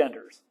two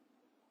genders,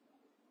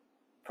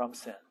 from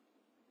sin.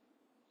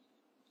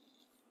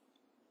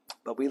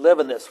 But we live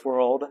in this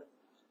world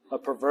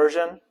of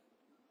perversion.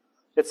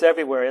 It's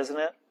everywhere, isn't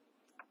it?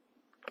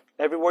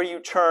 Everywhere you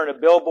turn, a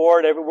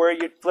billboard, everywhere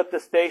you flip the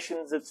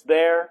stations, it's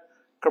there.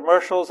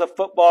 Commercials of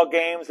football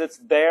games, it's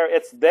there.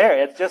 It's there.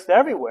 It's just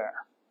everywhere.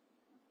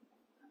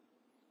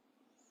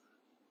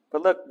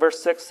 But look,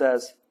 verse 6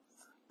 says,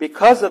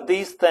 because of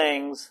these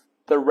things,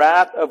 the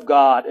wrath of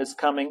God is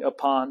coming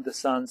upon the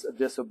sons of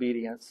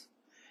disobedience,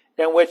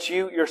 in which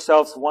you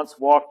yourselves once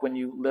walked when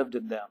you lived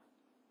in them.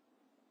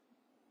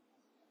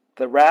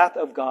 The wrath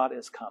of God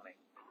is coming.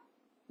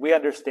 We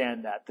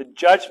understand that. The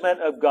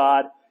judgment of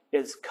God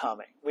is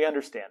coming. We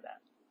understand that.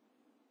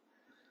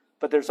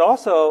 But there's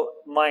also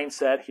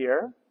mindset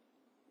here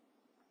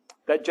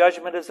that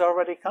judgment has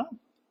already come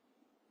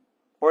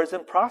or is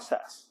in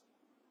process.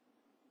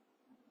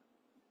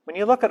 When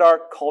you look at our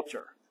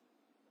culture,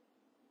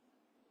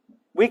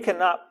 we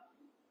cannot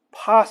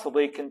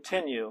possibly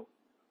continue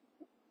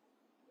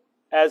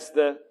as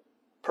the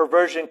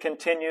perversion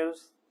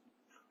continues,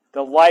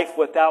 the life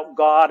without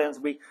God, as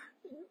we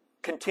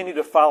continue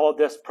to follow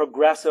this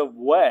progressive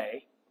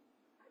way.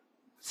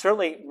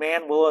 Certainly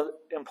man will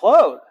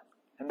implode.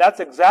 And that's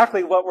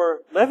exactly what we're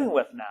living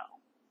with now.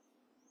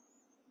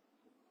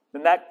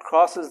 And that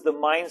crosses the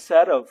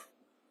mindset of,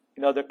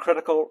 the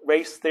critical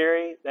race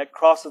theory. That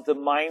crosses the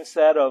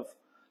mindset of,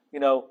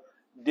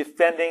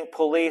 defending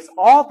police.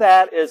 All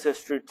that is a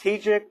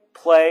strategic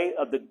play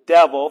of the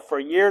devil for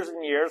years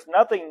and years,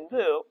 nothing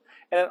new.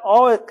 And it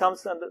always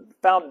comes from the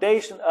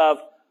foundation of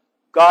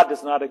God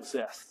does not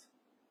exist.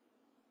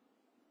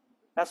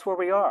 That's where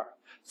we are.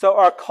 So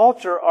our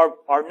culture,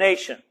 our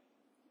nation,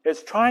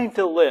 is trying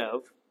to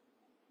live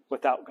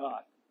without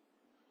God.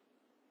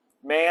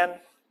 Man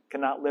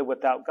cannot live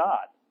without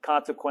God.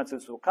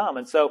 Consequences will come.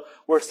 And so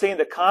we're seeing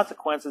the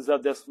consequences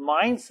of this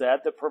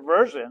mindset, the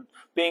perversion,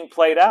 being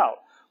played out.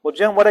 Well,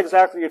 Jim, what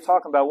exactly are you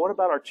talking about? What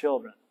about our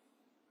children?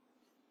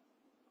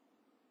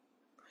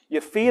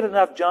 You feed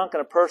enough junk in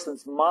a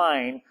person's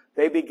mind,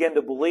 they begin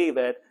to believe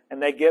it,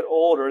 and they get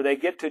older, they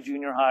get to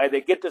junior high,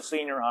 they get to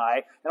senior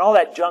high, and all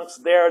that junk's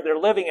there, they're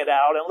living it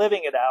out, and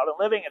living it out, and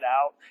living it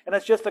out, and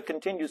it's just a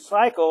continued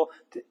cycle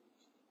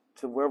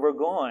to where we're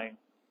going.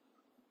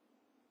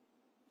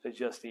 It's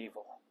just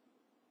evil.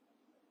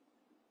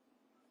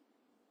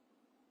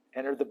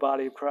 Enter the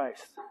body of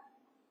Christ.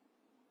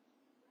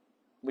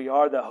 We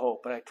are the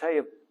hope. But I tell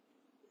you,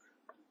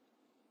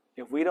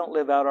 if we don't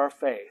live out our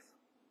faith,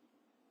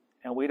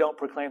 and we don't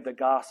proclaim the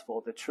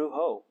gospel, the true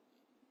hope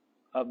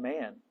of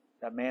man,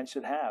 that man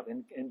should have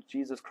in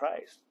Jesus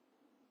Christ,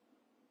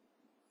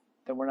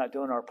 then we're not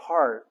doing our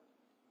part.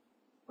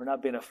 We're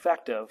not being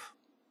effective.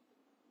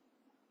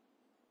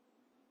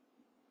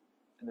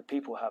 And the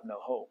people have no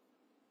hope.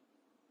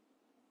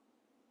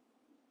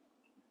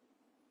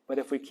 But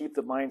if we keep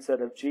the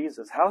mindset of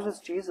Jesus, how does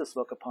Jesus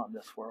look upon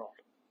this world?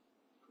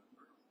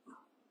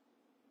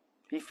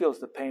 He feels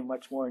the pain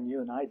much more than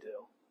you and I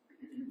do.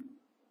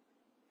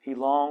 He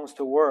longs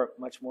to work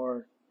much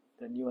more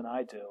than you and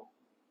I do.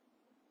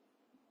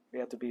 We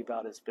have to be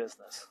about his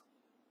business.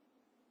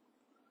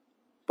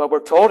 But we're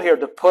told here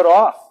to put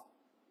off.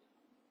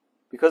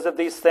 Because of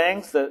these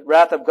things, the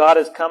wrath of God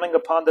is coming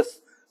upon the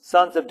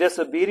sons of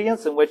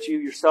disobedience, in which you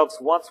yourselves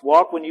once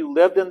walked when you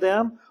lived in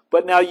them.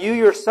 But now you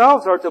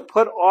yourselves are to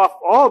put off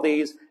all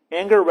these: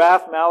 anger,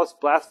 wrath, malice,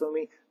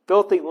 blasphemy,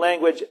 filthy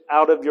language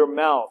out of your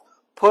mouth.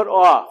 Put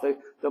off.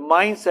 The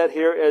mindset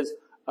here is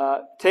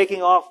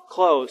taking off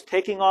clothes,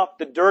 taking off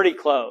the dirty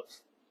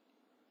clothes.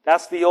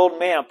 That's the old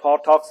man. Paul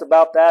talks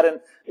about that in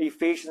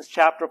Ephesians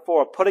chapter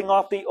 4. Putting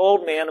off the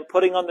old man and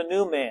putting on the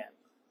new man.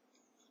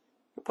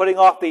 Putting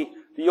off the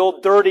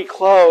old dirty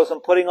clothes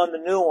and putting on the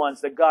new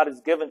ones that God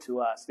has given to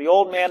us. The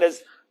old man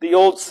is the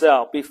old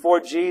self before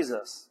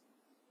Jesus.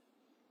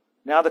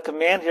 Now the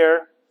command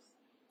here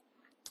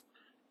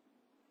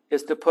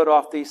is to put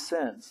off these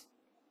sins.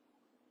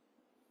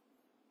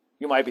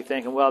 You might be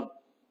thinking, well,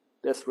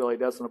 this really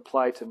doesn't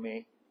apply to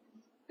me.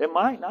 It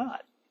might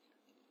not.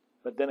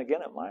 But then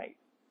again, it might.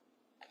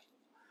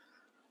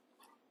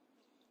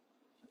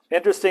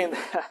 Interesting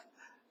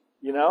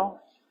that,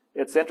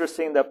 it's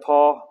interesting that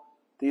Paul,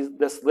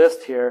 this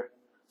list here,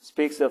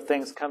 speaks of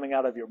things coming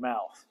out of your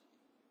mouth.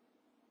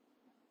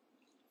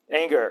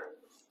 Anger,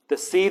 the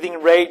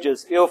seething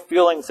rages, ill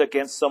feelings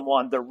against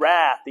someone, the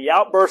wrath, the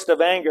outburst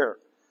of anger,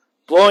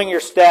 blowing your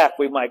stack,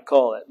 we might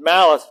call it.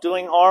 Malice,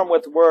 doing harm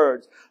with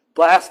words.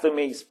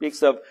 Blasphemy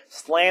speaks of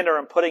slander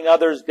and putting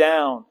others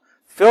down.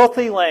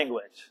 Filthy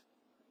language,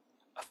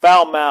 a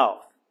foul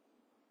mouth,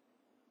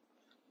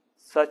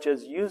 such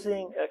as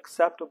using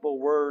acceptable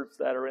words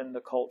that are in the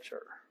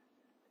culture.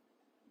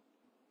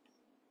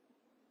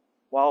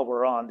 While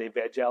we're on the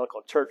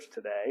evangelical church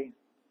today,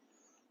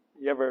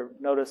 you ever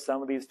notice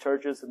some of these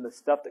churches and the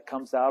stuff that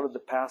comes out of the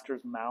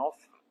pastor's mouth?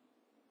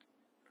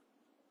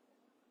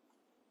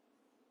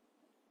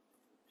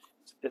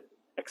 It's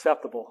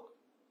acceptable.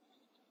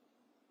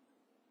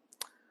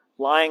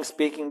 lying,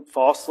 speaking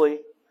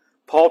falsely.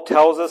 Paul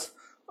tells us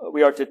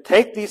we are to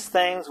take these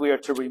things, we are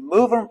to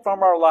remove them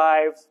from our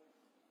lives,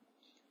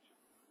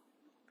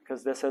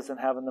 because this isn't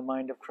having the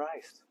mind of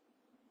Christ.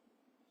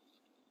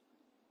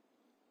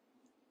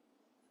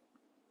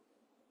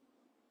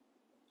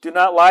 Do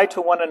not lie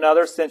to one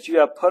another, since you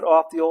have put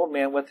off the old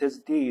man with his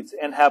deeds,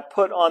 and have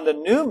put on the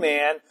new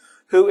man,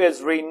 who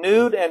is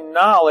renewed in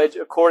knowledge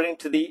according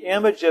to the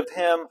image of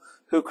him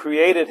who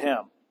created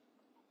him.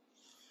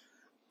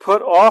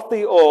 Put off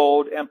the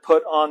old and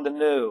put on the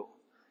new,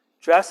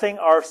 dressing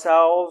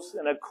ourselves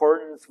in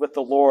accordance with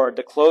the Lord,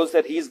 the clothes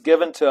that he's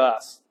given to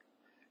us,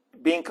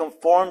 being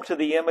conformed to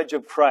the image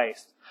of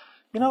Christ.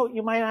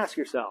 You might ask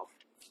yourself,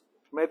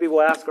 maybe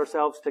we'll ask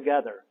ourselves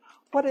together,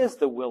 what is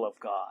the will of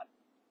God?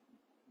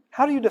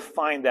 How do you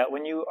define that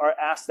when you are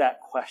asked that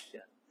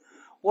question?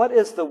 What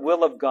is the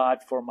will of God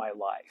for my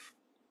life?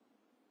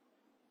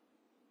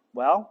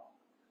 Well,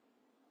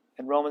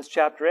 in Romans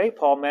chapter 8,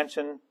 Paul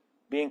mentioned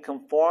being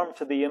conformed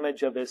to the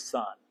image of his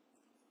Son.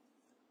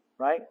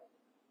 Right?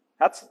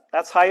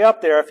 That's high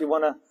up there. If you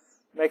want to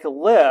make a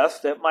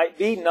list, it might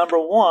be number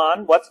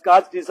one, what's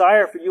God's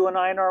desire for you and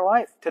I in our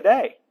life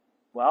today?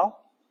 Well,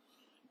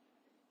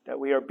 that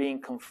we are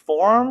being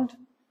conformed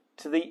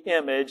to the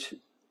image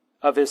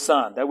of his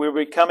Son, that we're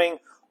becoming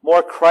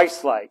more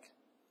Christ-like.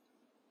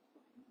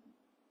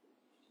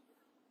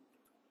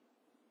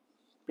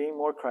 Being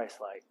more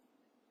Christ-like.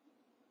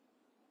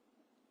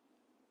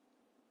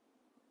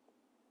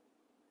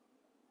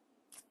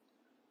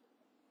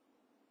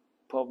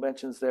 Paul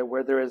mentions there,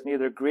 where there is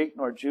neither Greek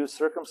nor Jew,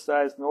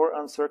 circumcised nor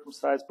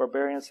uncircumcised,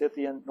 barbarian,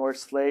 Scythian, nor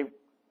slave,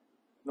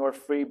 nor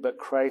free, but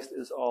Christ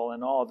is all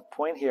in all. The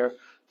point here,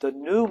 the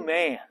new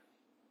man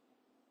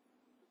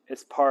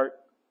is part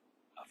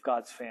of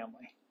God's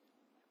family.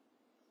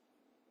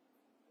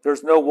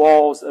 There's no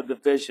walls of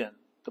division.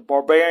 The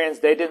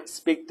barbarians, they didn't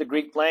speak the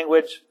Greek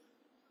language.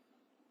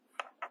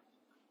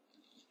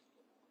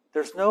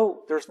 There's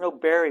no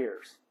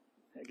barriers.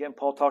 Again,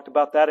 Paul talked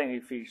about that in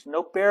Ephesians.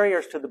 No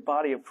barriers to the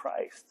body of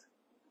Christ.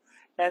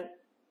 And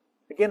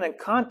again, in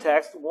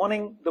context,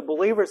 wanting the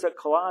believers at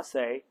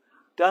Colossae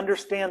to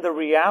understand the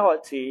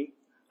reality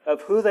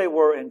of who they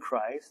were in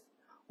Christ,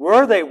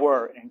 where they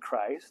were in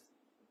Christ,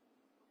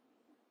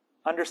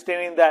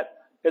 understanding that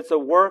it's a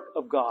work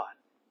of God.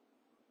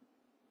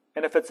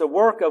 And if it's a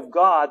work of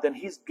God, then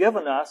he's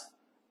given us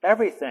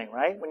everything,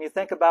 right? When you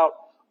think about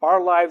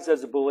our lives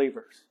as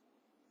believers.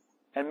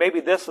 And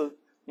maybe this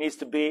needs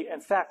to be,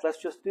 in fact,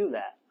 let's just do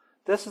that.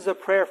 This is a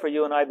prayer for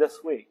you and I this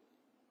week.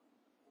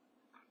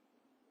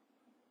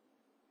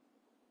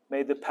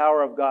 May the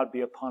power of God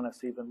be upon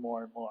us even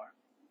more and more.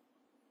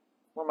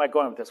 Where am I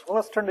going with this? Well,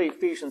 let's turn to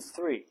Ephesians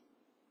 3.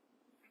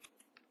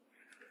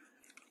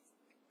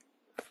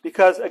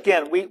 Because,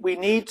 again, we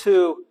need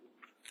to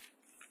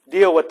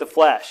deal with the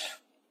flesh.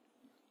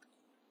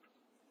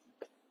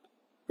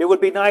 It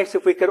would be nice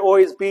if we could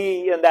always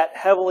be in that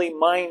heavenly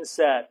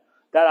mindset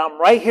that I'm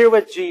right here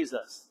with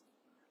Jesus,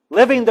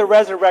 living the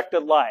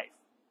resurrected life.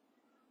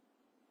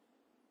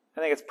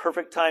 I think it's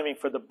perfect timing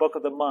for the book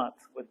of the month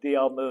with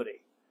D.L.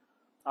 Moody.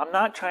 I'm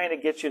not trying to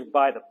get you to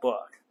buy the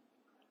book,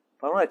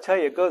 but I want to tell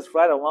you it goes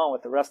right along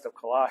with the rest of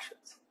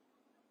Colossians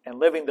and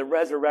living the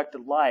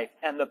resurrected life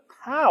and the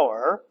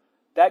power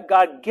that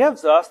God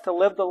gives us to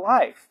live the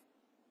life.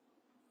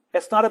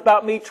 It's not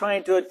about me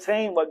trying to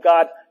attain what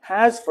God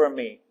has for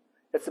me.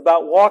 It's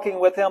about walking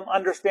with him,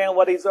 understand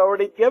what he's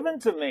already given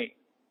to me.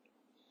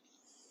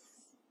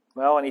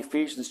 Well, in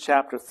Ephesians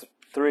chapter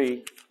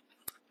 3,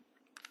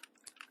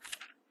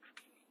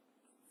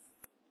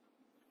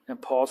 in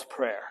Paul's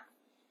prayer.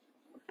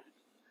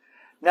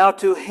 Now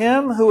to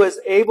him who is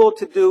able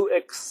to do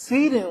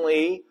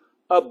exceedingly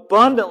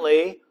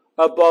abundantly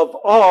above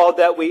all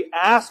that we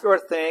ask or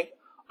think,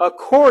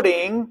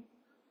 according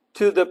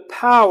to the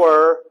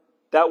power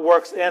that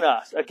works in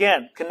us.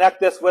 Again, connect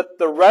this with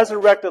the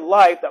resurrected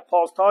life that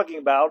Paul's talking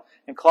about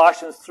in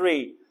Colossians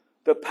 3.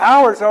 The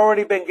power's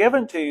already been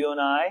given to you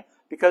and I,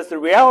 because the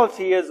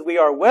reality is we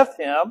are with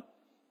him.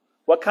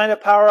 What kind of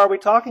power are we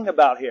talking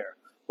about here?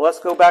 Well, let's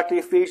go back to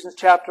Ephesians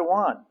chapter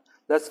 1.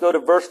 Let's go to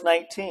verse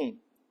 19.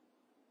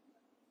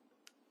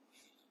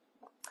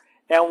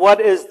 And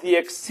what is the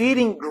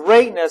exceeding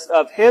greatness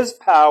of his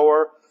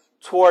power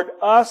toward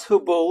us who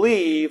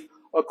believe,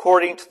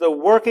 according to the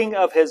working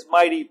of his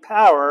mighty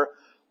power,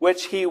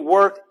 which he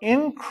worked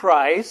in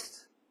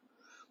Christ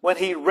when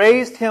he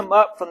raised him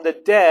up from the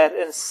dead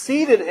and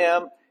seated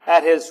him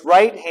at his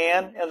right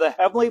hand in the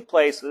heavenly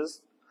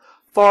places,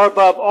 far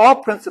above all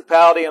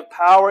principality and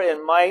power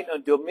and might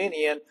and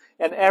dominion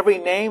and every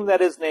name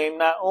that is named,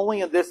 not only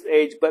in this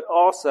age, but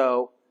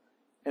also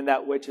in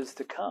that which is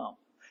to come.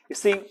 You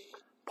see,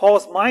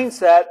 Paul's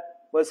mindset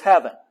was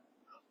heaven.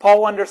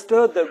 Paul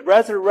understood the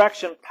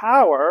resurrection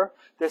power,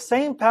 the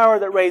same power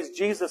that raised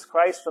Jesus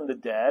Christ from the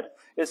dead,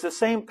 is the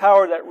same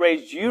power that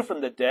raised you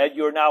from the dead.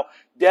 You are now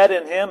dead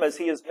in him as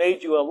he has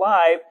made you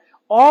alive.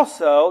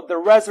 Also, the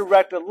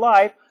resurrected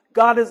life,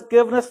 God has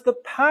given us the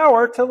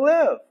power to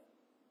live.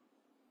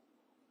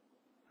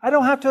 I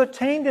don't have to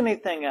attain to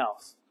anything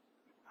else.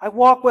 I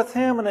walk with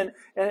Him and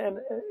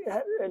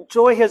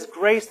enjoy His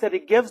grace that He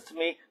gives to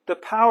me, the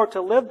power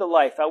to live the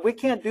life out. We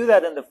can't do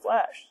that in the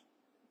flesh.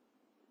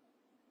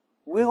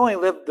 We only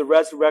live the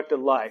resurrected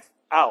life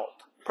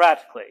out,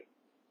 practically,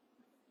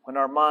 when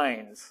our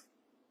minds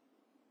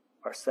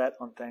are set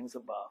on things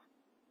above,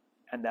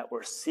 and that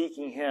we're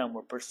seeking Him,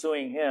 we're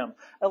pursuing Him,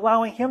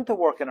 allowing Him to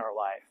work in our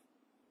life.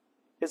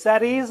 Is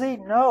that easy?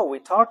 No, we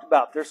talked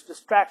about there's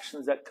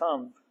distractions that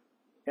come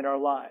in our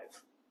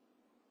lives.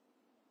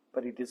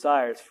 But He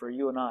desires for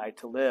you and I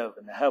to live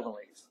in the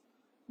heavenlies,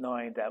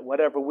 knowing that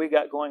whatever we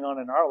got going on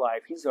in our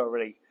life,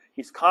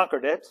 He's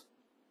conquered it,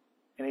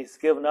 and He's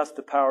given us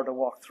the power to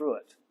walk through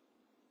it.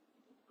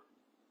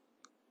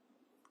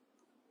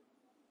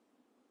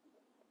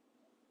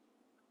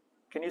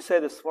 Can you say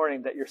this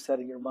morning that you're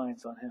setting your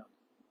minds on Him?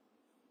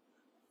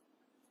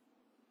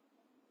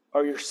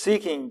 Or you're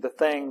seeking the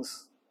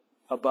things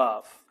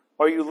above?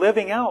 Are you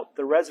living out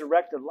the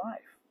resurrected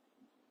life?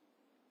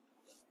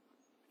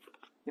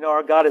 You know,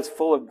 our God is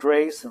full of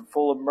grace and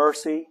full of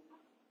mercy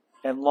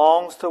and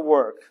longs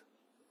to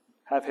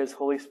have His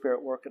Holy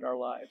Spirit work in our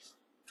lives.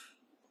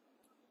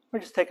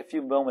 We'll just take a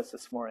few moments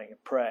this morning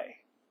and pray.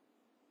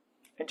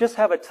 And just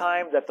have a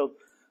time that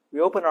we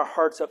open our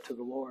hearts up to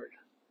the Lord.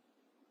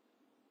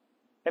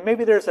 And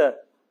maybe there's a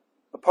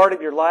part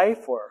of your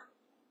life or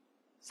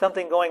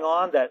something going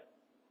on that,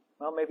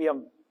 well, maybe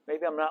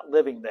I'm not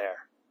living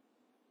there.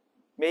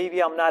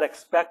 Maybe I'm not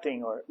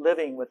expecting or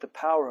living with the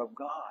power of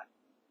God.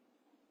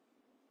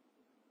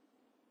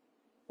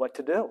 What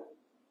to do?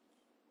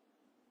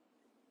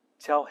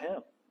 Tell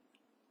Him.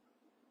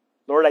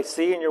 Lord, I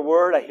see in your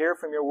word, I hear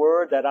from your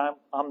word that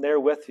I'm there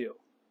with you.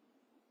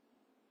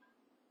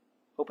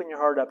 Open your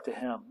heart up to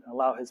Him and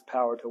allow His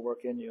power to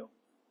work in you.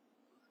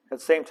 At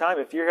the same time,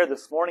 if you're here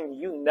this morning,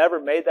 you never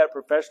made that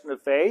profession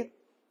of faith,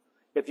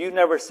 if you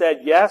never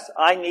said, yes,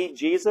 I need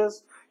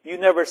Jesus, you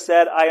never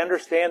said, I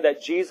understand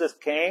that Jesus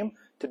came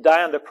to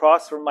die on the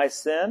cross for my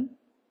sin,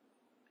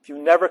 if you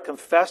never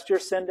confessed your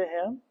sin to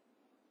Him,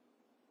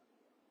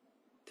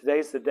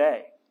 today's the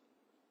day.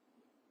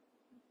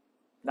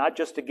 Not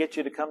just to get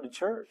you to come to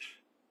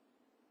church,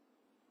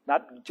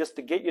 not just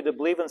to get you to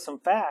believe in some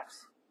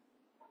facts,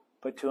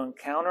 but to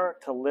encounter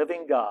the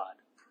living God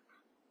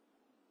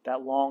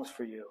that longs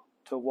for you,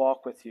 to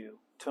walk with you,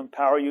 to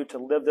empower you to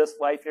live this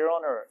life here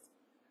on earth,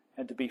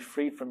 and to be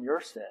freed from your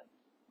sin.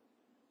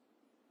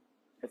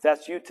 If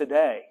that's you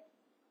today,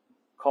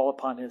 call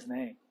upon His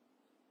name.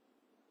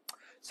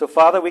 So,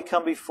 Father, we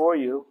come before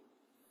you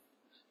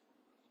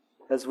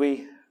as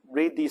we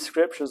read these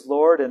scriptures,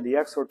 Lord, and the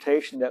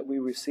exhortation that we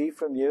receive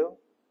from you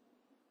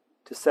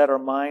to set our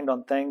mind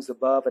on things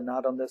above and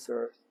not on this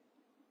earth.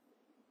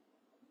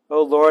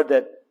 Oh, Lord,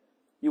 that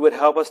you would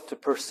help us to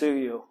pursue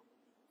you,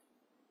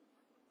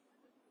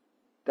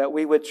 that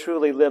we would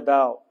truly live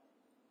out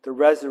the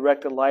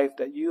resurrected life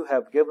that you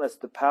have given us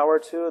the power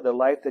to, the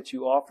life that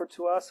you offer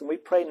to us. And we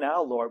pray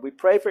now, Lord, we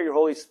pray for your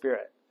Holy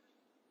Spirit.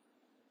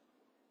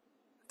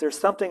 If there's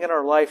something in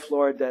our life,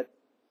 Lord, that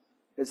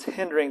is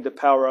hindering the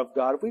power of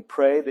God, we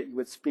pray that you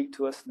would speak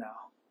to us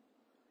now.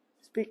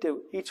 Speak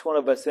to each one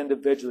of us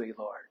individually,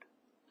 Lord.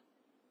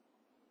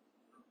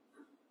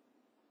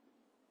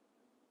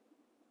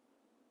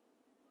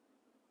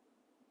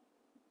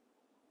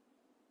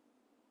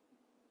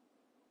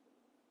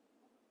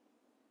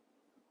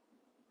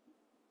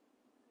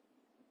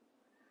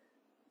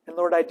 And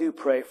Lord, I do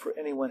pray for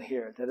anyone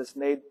here that has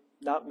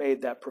not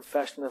made that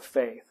profession of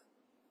faith,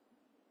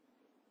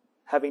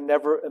 having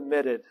never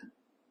admitted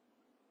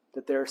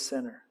that they're a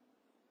sinner.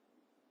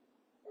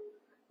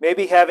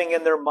 Maybe having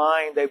in their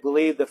mind they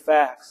believe the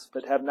facts,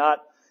 but have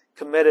not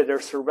committed or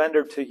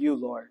surrendered to you,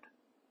 Lord.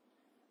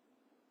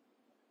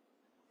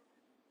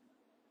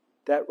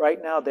 That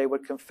right now they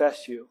would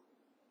confess you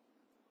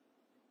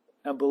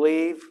and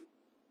believe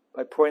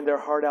by pouring their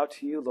heart out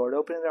to you, Lord,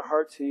 opening their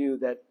heart to you,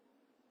 that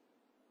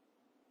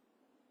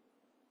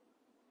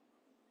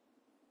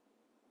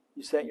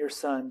you sent your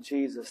Son,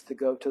 Jesus, to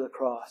go to the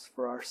cross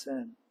for our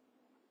sin.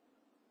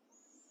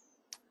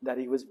 That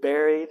He was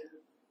buried,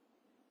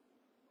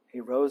 He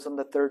rose on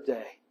the third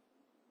day.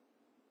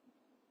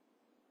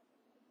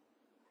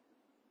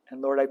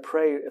 And Lord, I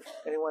pray if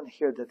anyone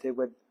here that they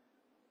would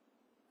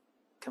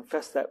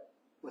confess that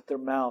with their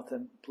mouth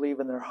and believe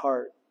in their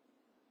heart,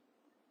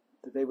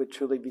 that they would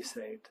truly be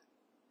saved.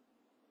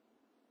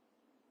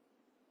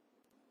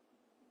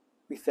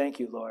 We thank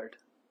you, Lord.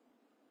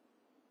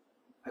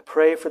 I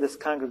pray for this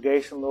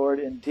congregation, Lord.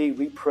 Indeed,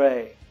 we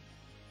pray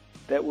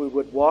that we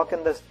would walk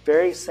in this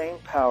very same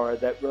power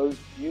that rose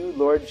you,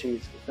 Lord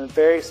Jesus, and the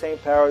very same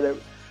power that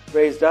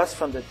raised us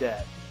from the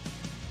dead,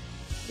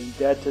 being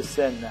dead to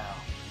sin now,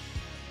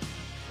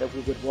 that we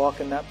would walk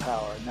in that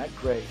power and that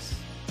grace,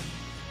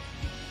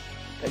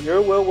 that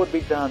your will would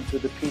be done through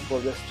the people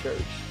of this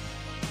church.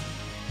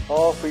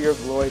 All for your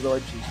glory,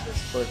 Lord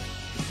Jesus, for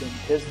it's in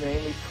His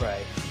name we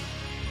pray.